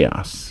in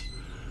chaos.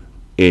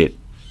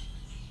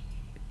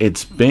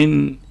 It's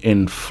been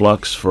in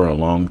flux for a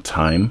long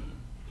time,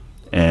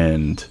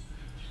 and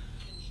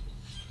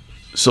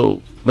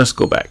so let's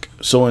go back.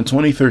 So in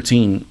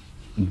 2013,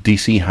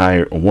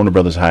 Warner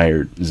Brothers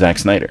hired Zack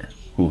Snyder,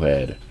 who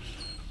had,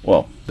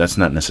 well, that's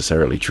not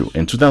necessarily true.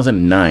 In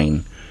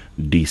 2009,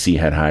 DC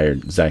had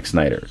hired Zack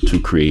Snyder to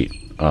create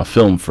a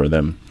film for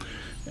them,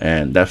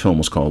 and that film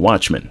was called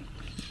Watchmen.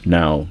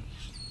 Now,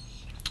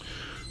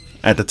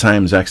 at the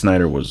time, Zack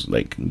Snyder was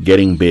like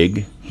getting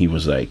big. He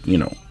was like,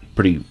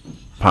 pretty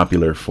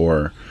popular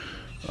for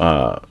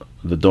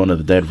the Dawn of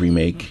the Dead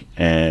remake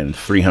and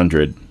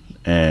 300,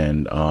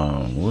 and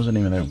what was the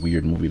name of that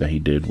weird movie that he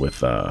did with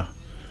the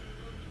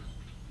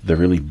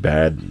really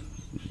bad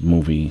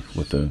movie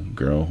with the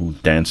girl who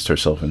danced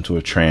herself into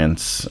a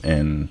trance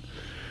and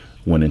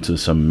went into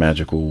some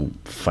magical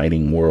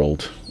fighting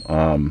world.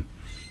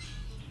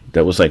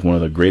 That was like one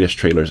of the greatest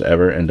trailers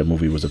ever, and the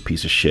movie was a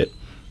piece of shit.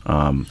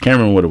 Can't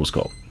remember what it was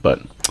called,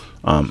 but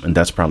and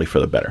that's probably for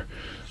the better.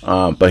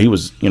 But he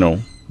was,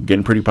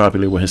 getting pretty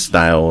popular with his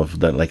style of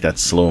that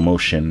slow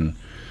motion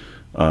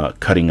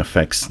cutting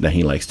effects that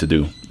he likes to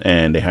do.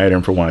 And they hired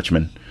him for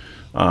Watchmen.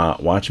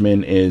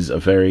 Watchmen is a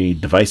very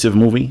divisive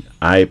movie.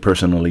 I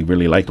personally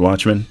really liked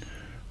Watchmen.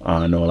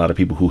 I know a lot of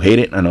people who hate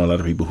it. I know a lot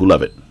of people who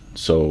love it.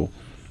 So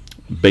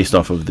based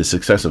off of the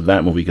success of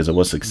that movie, because it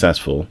was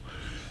successful,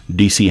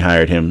 DC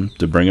hired him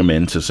to bring him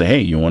in to say,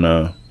 hey, you want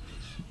to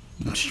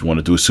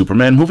do a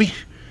Superman movie?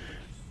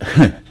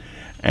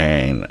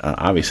 And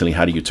obviously,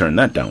 how do you turn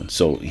that down?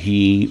 So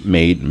he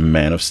made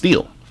Man of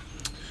Steel.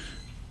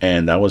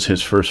 And that was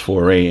his first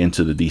foray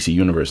into the DC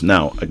universe.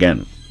 Now,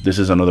 again, this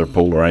is another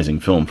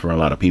polarizing film for a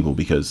lot of people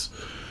because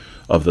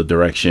of the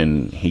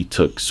direction he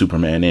took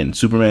Superman in.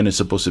 Superman is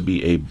supposed to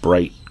be a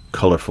bright,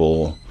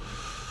 colorful,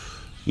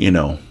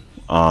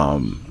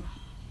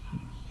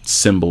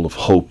 symbol of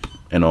hope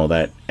and all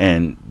that.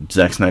 And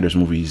Zack Snyder's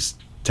movies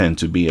tend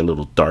to be a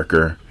little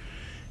darker,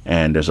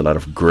 and there's a lot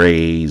of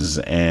grays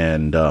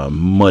and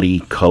muddy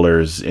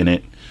colors in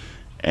it.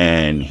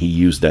 And he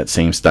used that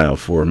same style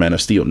for Man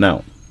of Steel.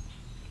 Now,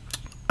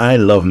 I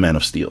love Man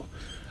of Steel.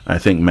 I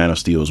think Man of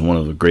Steel is one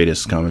of the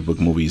greatest comic book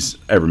movies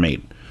ever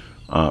made.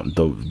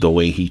 The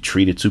way he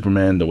treated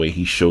Superman, the way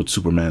he showed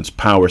Superman's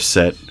power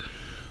set,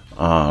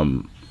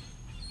 the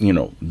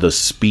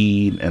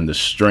speed and the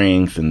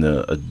strength and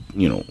the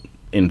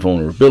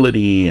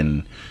invulnerability,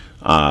 and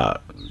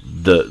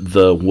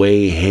the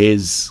way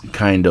his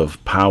kind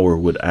of power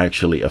would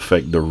actually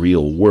affect the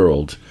real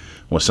world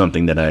was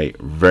something that I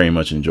very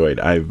much enjoyed.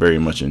 I very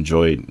much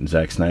enjoyed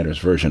Zack Snyder's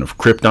version of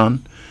Krypton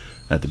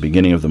at the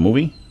beginning of the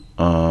movie.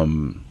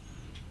 And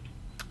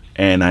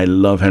I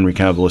love Henry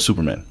Cavill as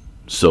Superman.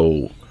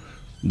 So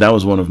that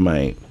was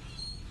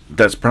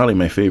that's probably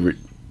my favorite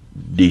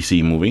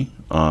DC movie.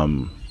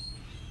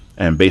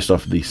 And based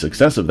off the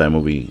success of that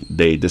movie,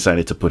 they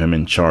decided to put him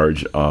in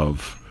charge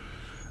of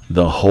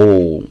the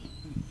whole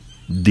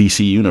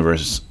DC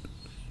universe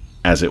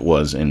as it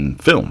was in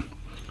film.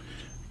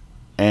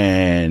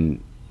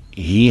 And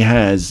he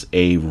has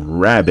a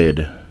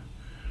rabid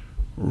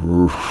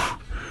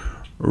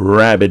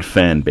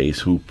fan base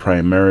who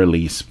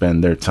primarily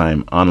spend their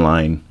time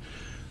online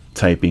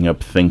typing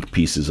up think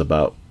pieces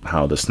about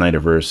how the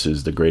Snyderverse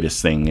is the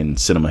greatest thing in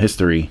cinema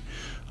history.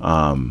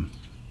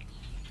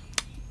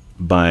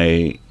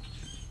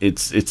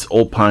 It's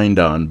opined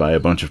on by a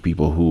bunch of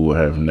people who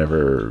have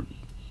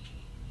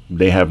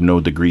no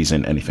degrees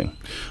in anything,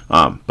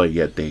 but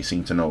yet they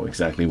seem to know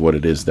exactly what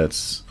it is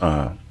that's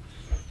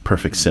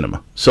perfect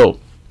cinema. So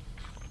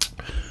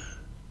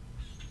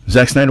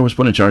Zack Snyder was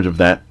put in charge of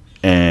that,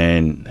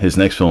 and his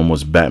next film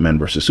was Batman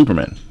vs.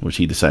 Superman, which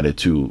he decided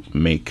to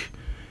make,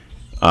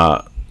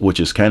 which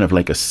is kind of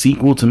like a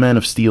sequel to Man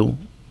of Steel,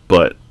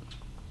 but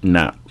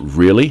not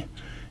really.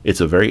 It's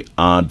a very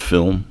odd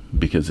film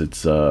because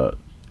it's, and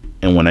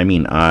when I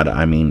mean odd,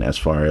 I mean as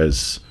far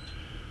as,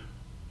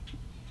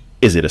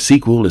 is it a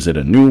sequel? Is it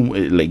a new,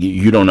 like,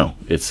 you don't know.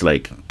 It's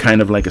like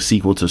kind of like a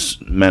sequel to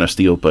Man of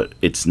Steel, but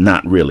it's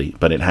not really.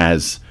 But it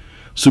has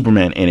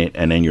Superman in it,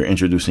 and then you're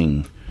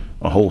introducing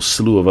a whole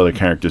slew of other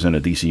characters in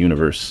the DC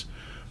universe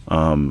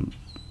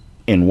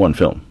in one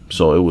film.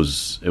 So it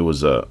was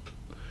a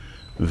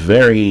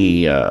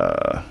very,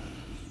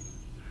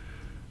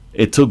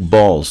 it took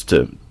balls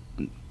to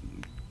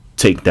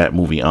take that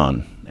movie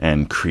on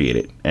and create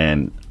it.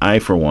 And I,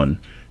 for one,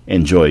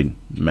 enjoyed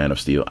Man of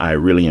Steel. I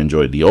really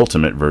enjoyed the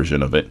ultimate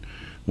version of it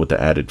with the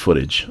added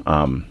footage.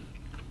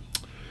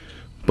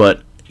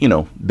 But, you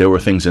know, there were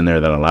things in there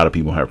that a lot of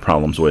people have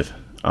problems with,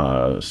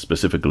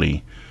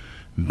 specifically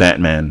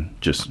Batman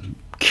just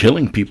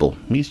killing people.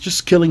 He's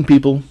just killing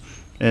people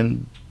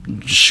and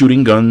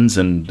shooting guns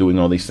and doing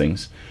all these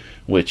things,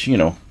 which, you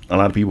know, a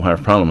lot of people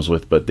have problems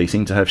with, but they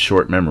seem to have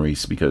short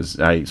memories, because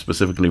I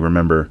specifically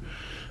remember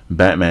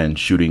Batman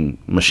shooting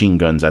machine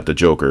guns at the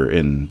Joker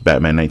in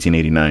Batman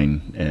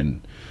 1989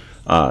 and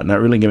not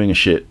really giving a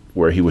shit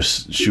where he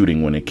was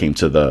shooting when it came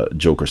to the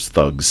Joker's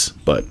thugs,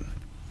 but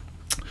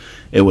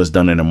it was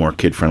done in a more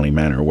kid-friendly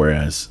manner,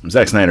 whereas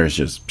Zack Snyder is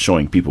just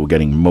showing people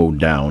getting mowed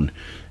down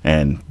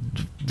and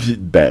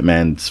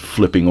Batman's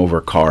flipping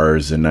over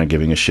cars and not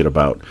giving a shit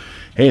about,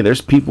 hey,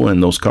 there's people in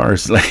those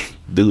cars. Like,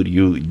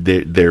 dude,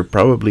 they're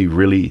probably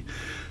really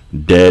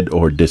dead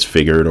or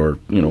disfigured or,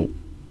 you know,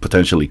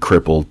 potentially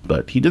crippled,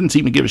 but he didn't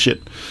seem to give a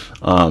shit.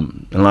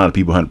 And a lot of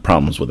people had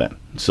problems with that.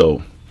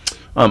 So,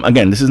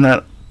 again, this is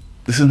not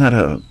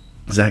a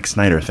Zack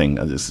Snyder thing.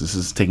 This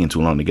is taking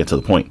too long to get to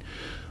the point.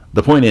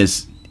 The point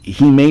is,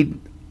 he made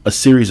a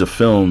series of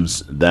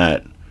films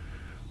that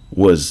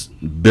was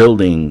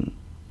building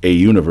a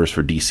universe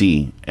for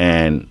DC,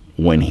 and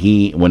when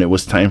it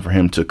was time for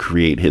him to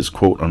create his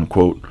quote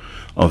unquote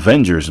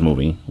Avengers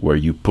movie, where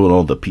you put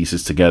all the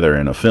pieces together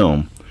in a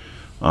film,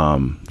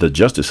 the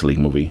Justice League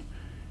movie,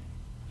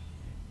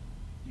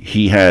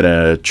 he had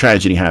a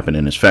tragedy happen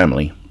in his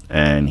family,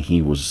 and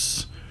he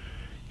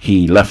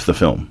left the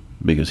film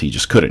because he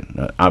just couldn't.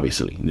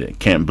 Obviously,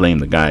 can't blame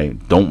the guy.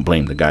 Don't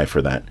blame the guy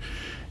for that.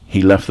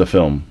 He left the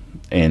film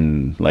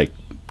in like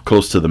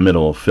close to the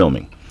middle of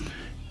filming,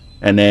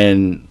 and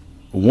then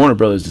Warner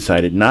Brothers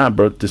decided, nah,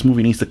 bro, this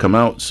movie needs to come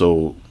out,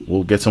 so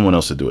we'll get someone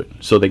else to do it.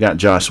 So they got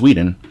Joss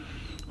Whedon,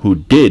 who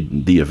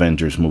did the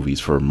Avengers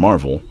movies for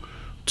Marvel,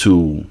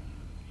 to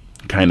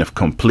kind of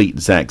complete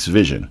Zack's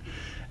vision.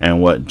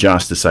 And what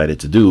Joss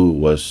decided to do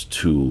was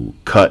to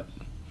cut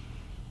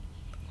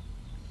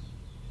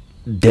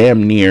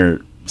damn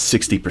near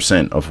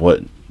 60% of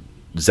what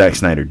Zack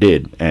Snyder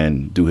did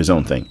and do his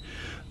own thing.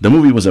 The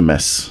movie was a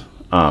mess.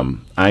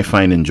 I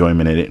find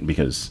enjoyment in it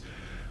because,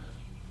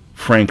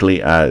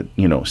 frankly,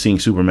 seeing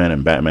Superman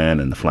and Batman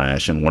and the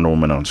Flash and Wonder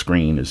Woman on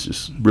screen is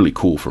just really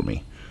cool for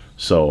me.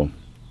 So,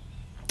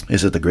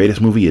 is it the greatest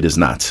movie? It is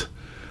not.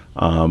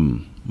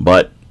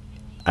 But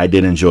I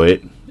did enjoy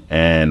it,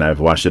 and I've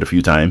watched it a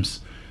few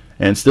times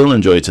and still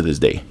enjoy it to this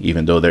day,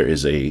 even though there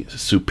is a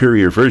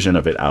superior version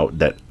of it out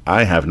that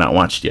I have not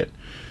watched yet,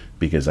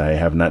 because I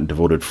have not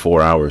devoted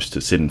 4 hours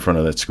to sit in front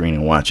of that screen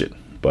and watch it.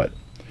 But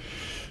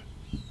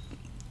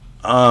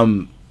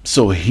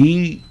so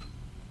he,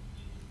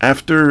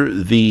 after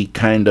the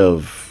kind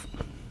of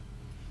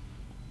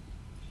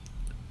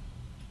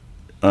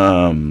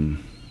I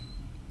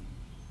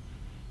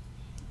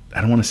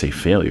don't want to say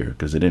failure,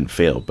 because it didn't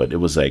fail, but it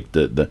was like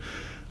the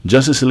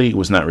Justice League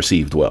was not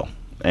received well,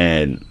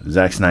 and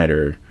Zack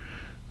Snyder,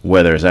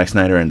 whether Zack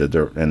Snyder and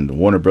the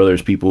Warner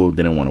Brothers people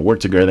didn't want to work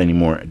together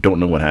anymore. I don't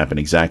know what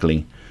happened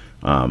exactly,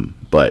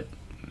 but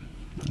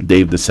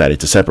they've decided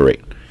to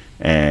separate,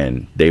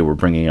 and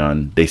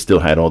they still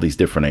had all these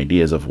different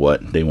ideas of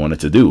what they wanted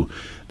to do.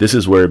 This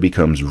is where it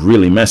becomes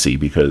really messy,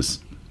 because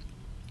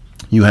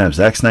you have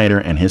Zack Snyder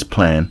and his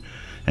plan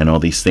and all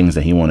these things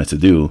that he wanted to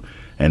do,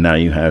 and now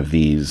you have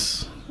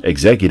these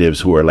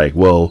executives who are like,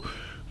 well,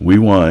 we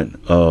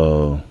want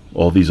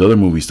all these other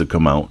movies to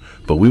come out,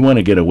 but we want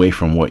to get away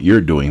from what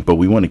you're doing, but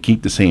we want to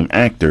keep the same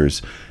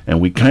actors, and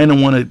we kind of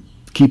want to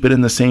keep it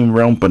in the same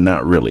realm, but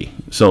not really.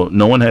 So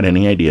no one had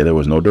any idea. There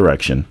was no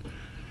direction.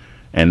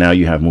 And now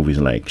you have movies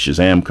like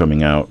Shazam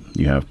coming out.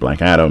 You have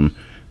Black Adam,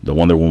 the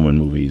Wonder Woman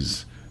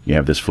movies. You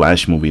have this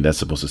Flash movie that's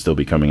supposed to still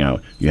be coming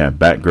out. You have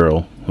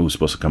Batgirl, who's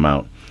supposed to come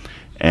out.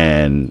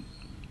 And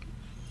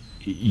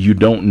you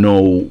don't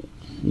know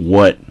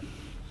what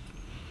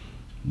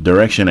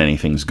direction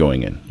anything's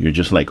going in. You're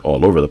just like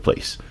all over the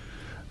place.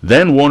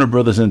 Then Warner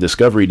Brothers and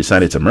Discovery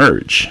decided to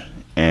merge,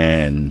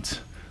 and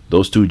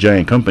those two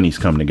giant companies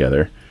come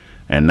together,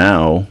 and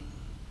now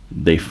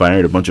they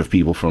fired a bunch of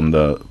people from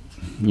the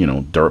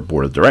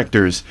board of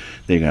directors.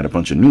 They got a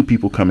bunch of new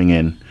people coming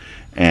in,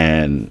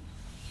 and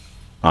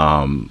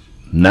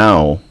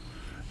now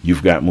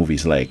you've got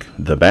movies like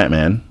The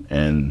Batman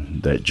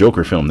and that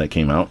Joker film that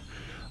came out.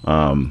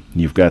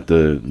 You've got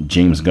the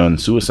James Gunn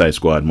Suicide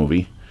Squad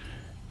movie,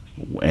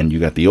 and you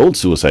got the old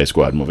Suicide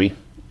Squad movie,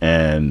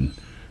 and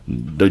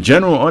the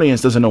general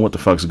audience doesn't know what the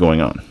fuck's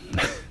going on.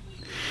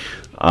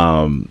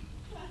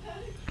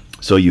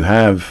 So you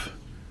have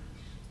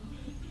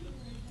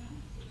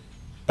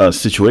a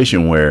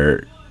situation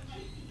where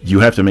you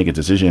have to make a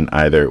decision.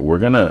 We're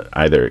gonna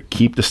either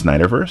keep the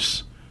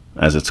Snyderverse,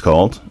 as it's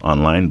called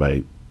online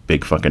by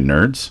big fucking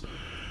nerds,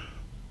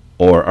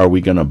 or are we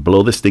gonna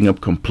blow this thing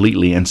up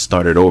completely and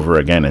start it over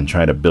again and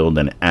try to build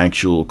an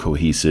actual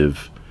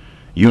cohesive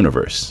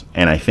universe?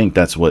 And I think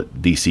that's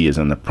what DC is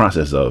in the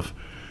process of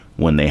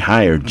when they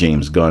hired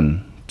James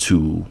Gunn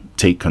to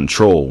take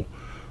control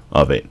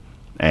of it.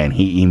 And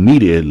he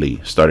immediately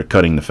started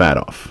cutting the fat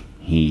off.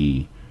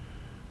 He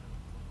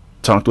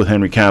talked with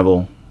Henry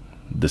Cavill,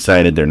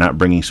 decided they're not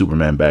bringing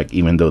Superman back,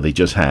 even though they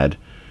just had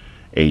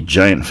a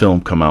giant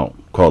film come out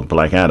called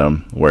Black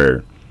Adam,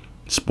 where,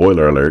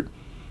 spoiler alert,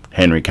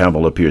 Henry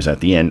Cavill appears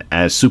at the end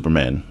as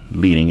Superman,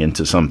 leading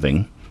into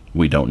something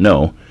we don't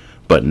know.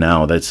 But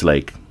now that's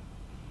like,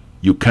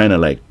 you kind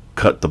of like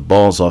cut the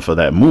balls off of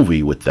that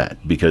movie with that,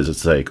 because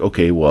it's like,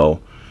 okay,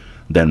 well,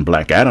 then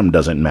Black Adam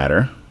doesn't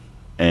matter.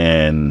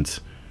 And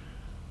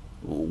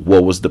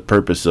what was the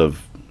purpose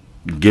of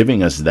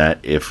giving us that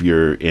if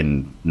you're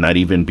in, not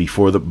even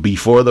before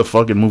the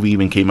fucking movie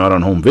even came out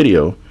on home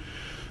video,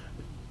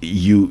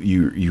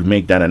 you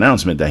make that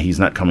announcement that he's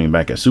not coming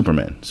back as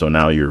Superman. So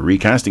now you're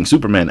recasting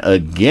Superman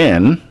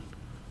again.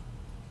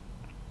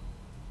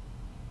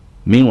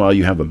 Meanwhile,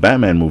 you have a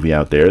Batman movie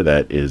out there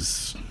that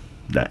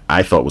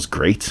I thought was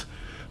great,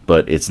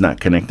 but it's not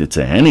connected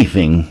to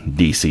anything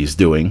DC's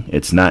doing.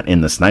 It's not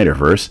in the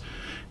Snyderverse.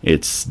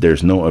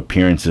 There's no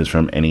appearances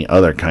from any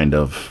other kind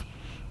of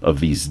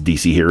these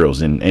DC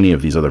heroes in any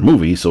of these other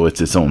movies, so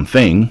it's its own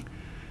thing.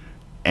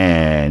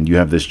 And you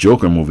have this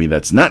Joker movie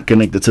that's not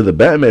connected to the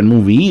Batman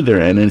movie either,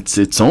 and it's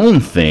its own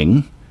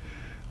thing,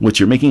 which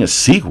you're making a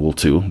sequel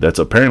to, that's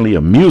apparently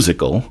a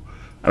musical.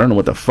 I don't know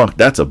what the fuck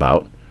that's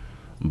about,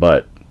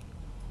 but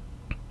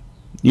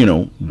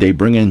they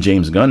bring in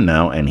James Gunn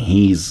now, and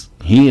he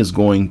is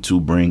going to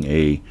bring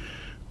a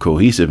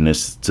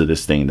cohesiveness to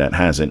this thing that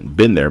hasn't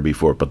been there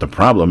before. But the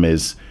problem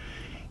is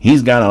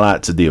he's got a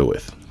lot to deal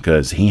with,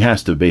 because he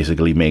has to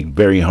basically make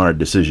very hard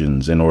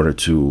decisions in order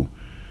to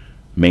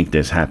make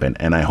this happen.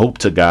 And I hope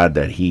to God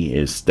that he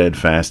is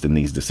steadfast in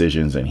these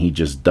decisions and he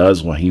just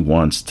does what he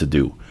wants to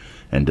do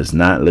and does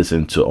not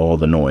listen to all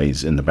the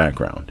noise in the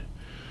background.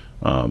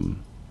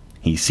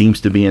 He seems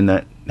to be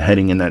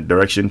heading in that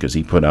direction, because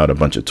he put out a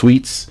bunch of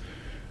tweets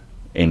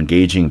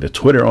engaging the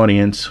Twitter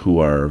audience, who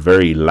are a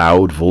very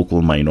loud,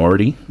 vocal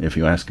minority, if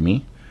you ask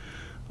me,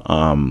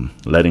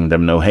 letting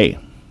them know, hey,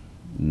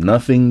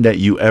 nothing that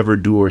you ever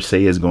do or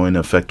say is going to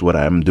affect what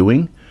I'm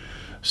doing.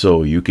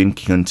 So you can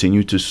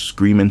continue to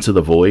scream into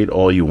the void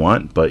all you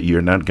want, but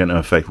you're not going to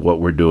affect what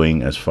we're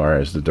doing as far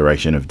as the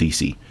direction of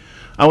DC.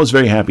 I was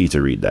very happy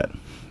to read that,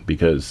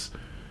 because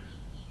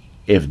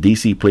if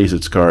DC plays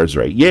its cards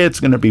right, it's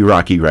going to be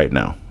rocky right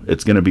now.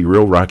 It's going to be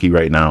real rocky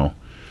right now.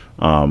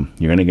 You're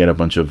going to get a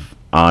bunch of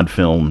odd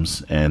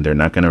films, and they're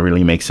not going to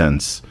really make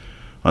sense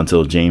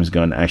until James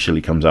Gunn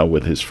actually comes out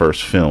with his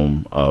first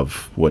film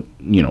of what,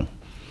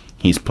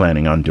 he's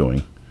planning on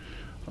doing.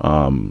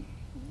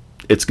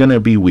 It's going to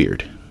be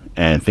weird,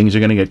 and things are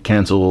going to get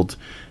canceled,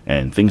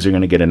 and things are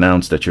going to get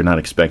announced that you're not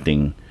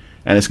expecting,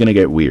 and it's going to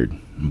get weird.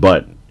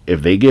 But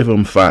if they give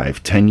them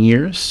 5-10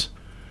 years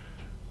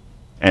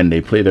and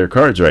they play their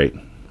cards right,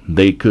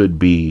 they could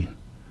be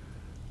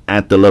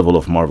at the level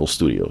of Marvel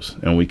Studios,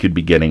 and we could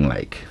be getting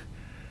like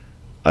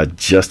a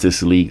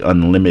Justice League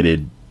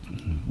Unlimited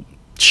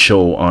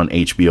show on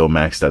HBO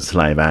Max that's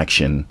live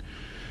action.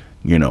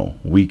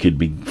 We could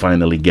be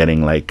finally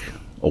getting like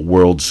a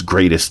world's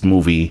greatest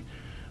movie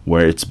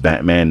where it's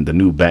Batman, the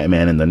new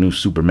Batman and the new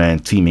Superman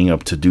teaming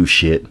up to do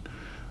shit.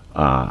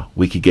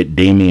 We could get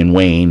Damian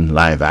Wayne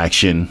live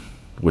action,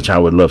 which I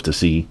would love to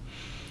see.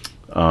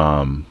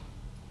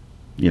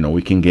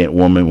 We can get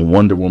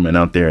Wonder Woman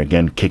out there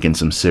again, kicking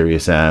some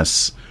serious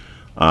ass.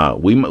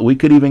 We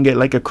could even get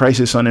like a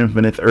Crisis on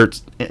Infinite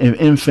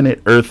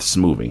Earths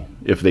movie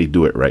if they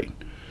do it right.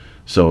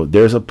 So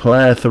there's a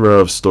plethora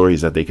of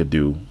stories that they could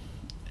do,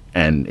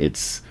 and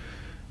it's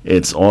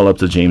all up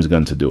to James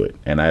Gunn to do it.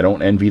 And I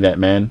don't envy that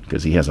man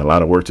because he has a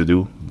lot of work to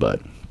do,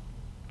 but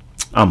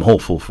I'm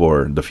hopeful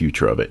for the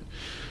future of it.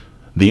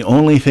 The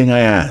only thing I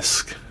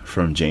ask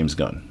from James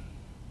Gunn,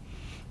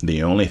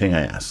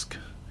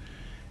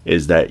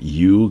 is that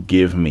you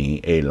give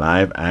me a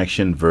live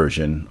action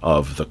version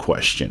of The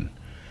Question.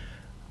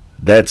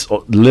 That's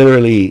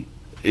literally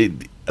it.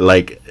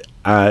 Like,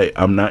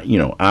 I'm not,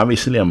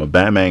 obviously I'm a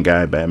Batman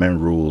guy. Batman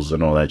rules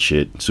and all that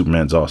shit.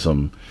 Superman's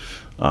awesome.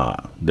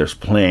 There's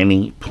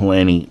plenty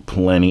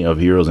of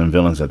heroes and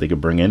villains that they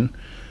could bring in.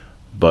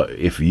 But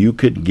if you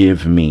could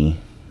give me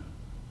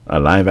a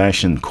live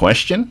action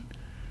Question,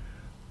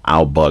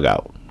 I'll bug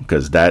out,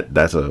 because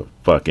that's a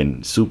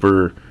fucking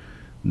super.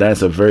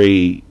 That's a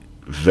very,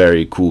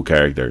 very cool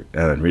character,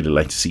 and I'd really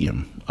like to see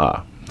him.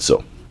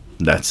 So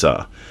that's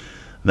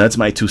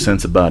my 2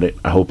 cents about it.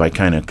 I hope I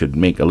kind of could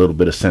make a little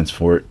bit of sense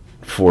for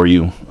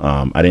you.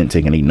 I didn't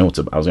take any notes.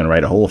 I was gonna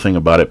write a whole thing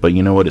about it, but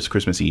you know what? It's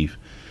Christmas Eve.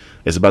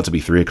 It's about to be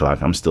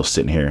 3:00. I'm still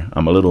sitting here.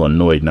 I'm a little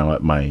annoyed now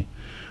at my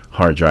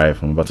hard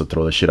drive. I'm about to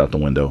throw the shit out the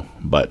window,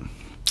 but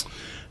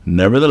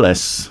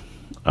nevertheless,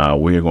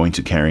 we are going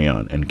to carry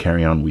on, and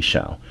carry on we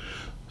shall.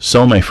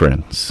 So, my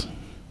friends,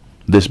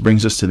 this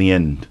brings us to the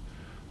end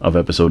of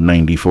episode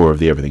 94 of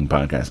the Everything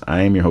Podcast.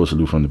 I am your host,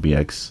 Lou from the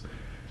BX.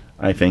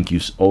 I thank you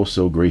oh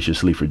so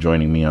graciously for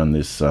joining me on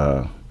this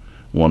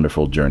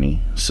wonderful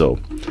journey. So,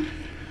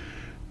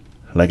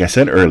 like I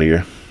said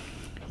earlier,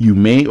 you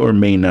may or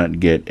may not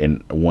get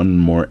one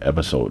more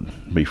episode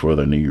before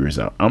the New Year is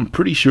out. I'm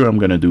pretty sure I'm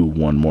going to do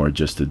one more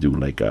just to do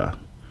like a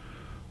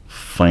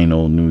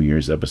final New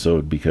Year's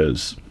episode,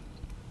 because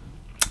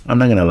I'm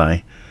not going to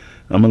lie,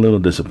 I'm a little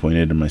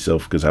disappointed in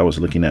myself, because I was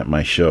looking at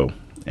my show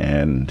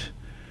and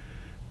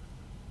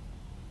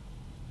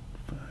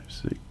 5,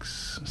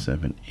 6,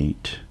 7,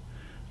 8,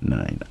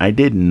 9. I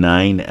did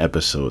 9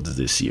 episodes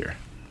this year.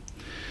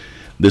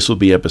 This will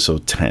be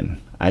episode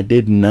 10. I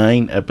did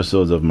 9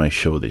 episodes of my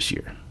show this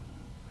year.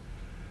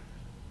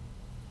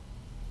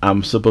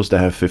 I'm supposed to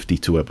have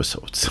 52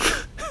 episodes.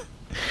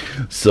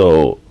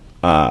 So,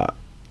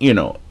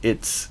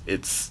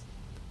 it's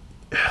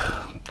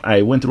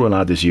I went through a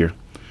lot this year.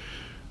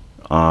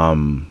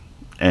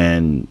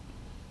 And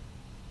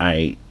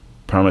I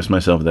promised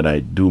myself that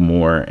I'd do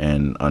more,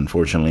 and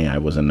unfortunately I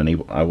was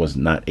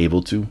not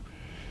able to.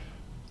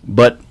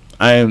 But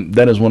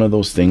that is one of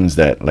those things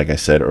that, like I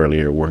said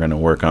earlier, we're going to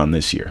work on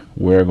this year.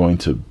 We're going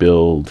to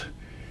build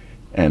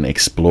and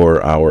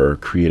explore our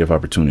creative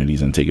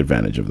opportunities and take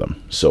advantage of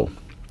them. So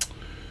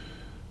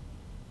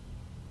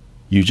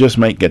you just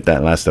might get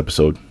that last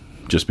episode,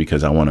 just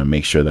because I want to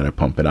make sure that I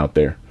pump it out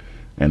there.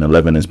 And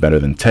 11 is better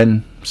than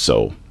 10.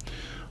 So,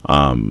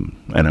 and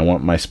I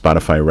want my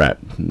Spotify rap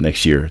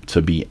next year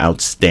to be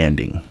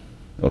outstanding.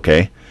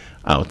 Okay?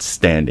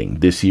 Outstanding.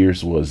 This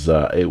year's was,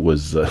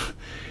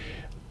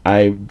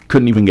 I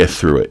couldn't even get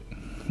through it.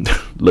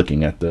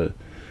 looking at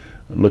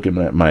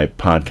my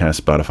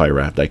podcast Spotify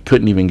Wrapped, I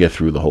couldn't even get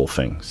through the whole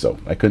thing, so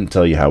I couldn't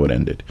tell you how it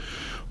ended.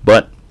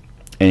 But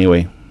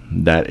anyway,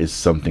 that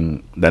is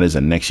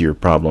a next year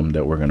problem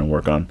that we're going to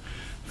work on.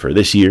 For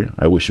this year,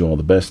 I wish you all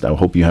the best. I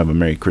hope you have a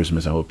Merry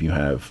Christmas. I hope you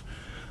have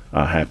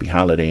a happy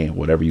holiday,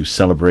 whatever you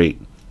celebrate,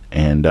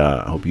 and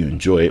I hope you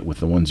enjoy it with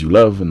the ones you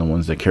love and the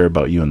ones that care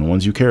about you and the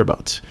ones you care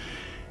about.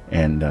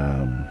 And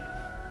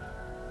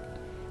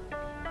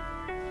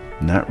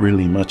not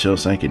really much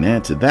else I can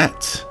add to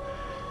that.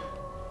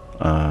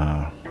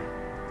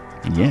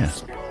 Yeah,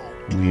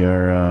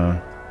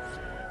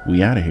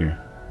 we out of here.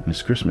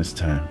 It's Christmas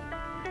time.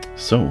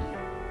 So,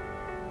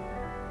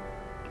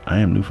 I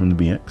am Lou from the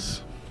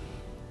BX,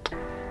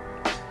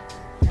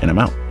 and I'm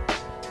out.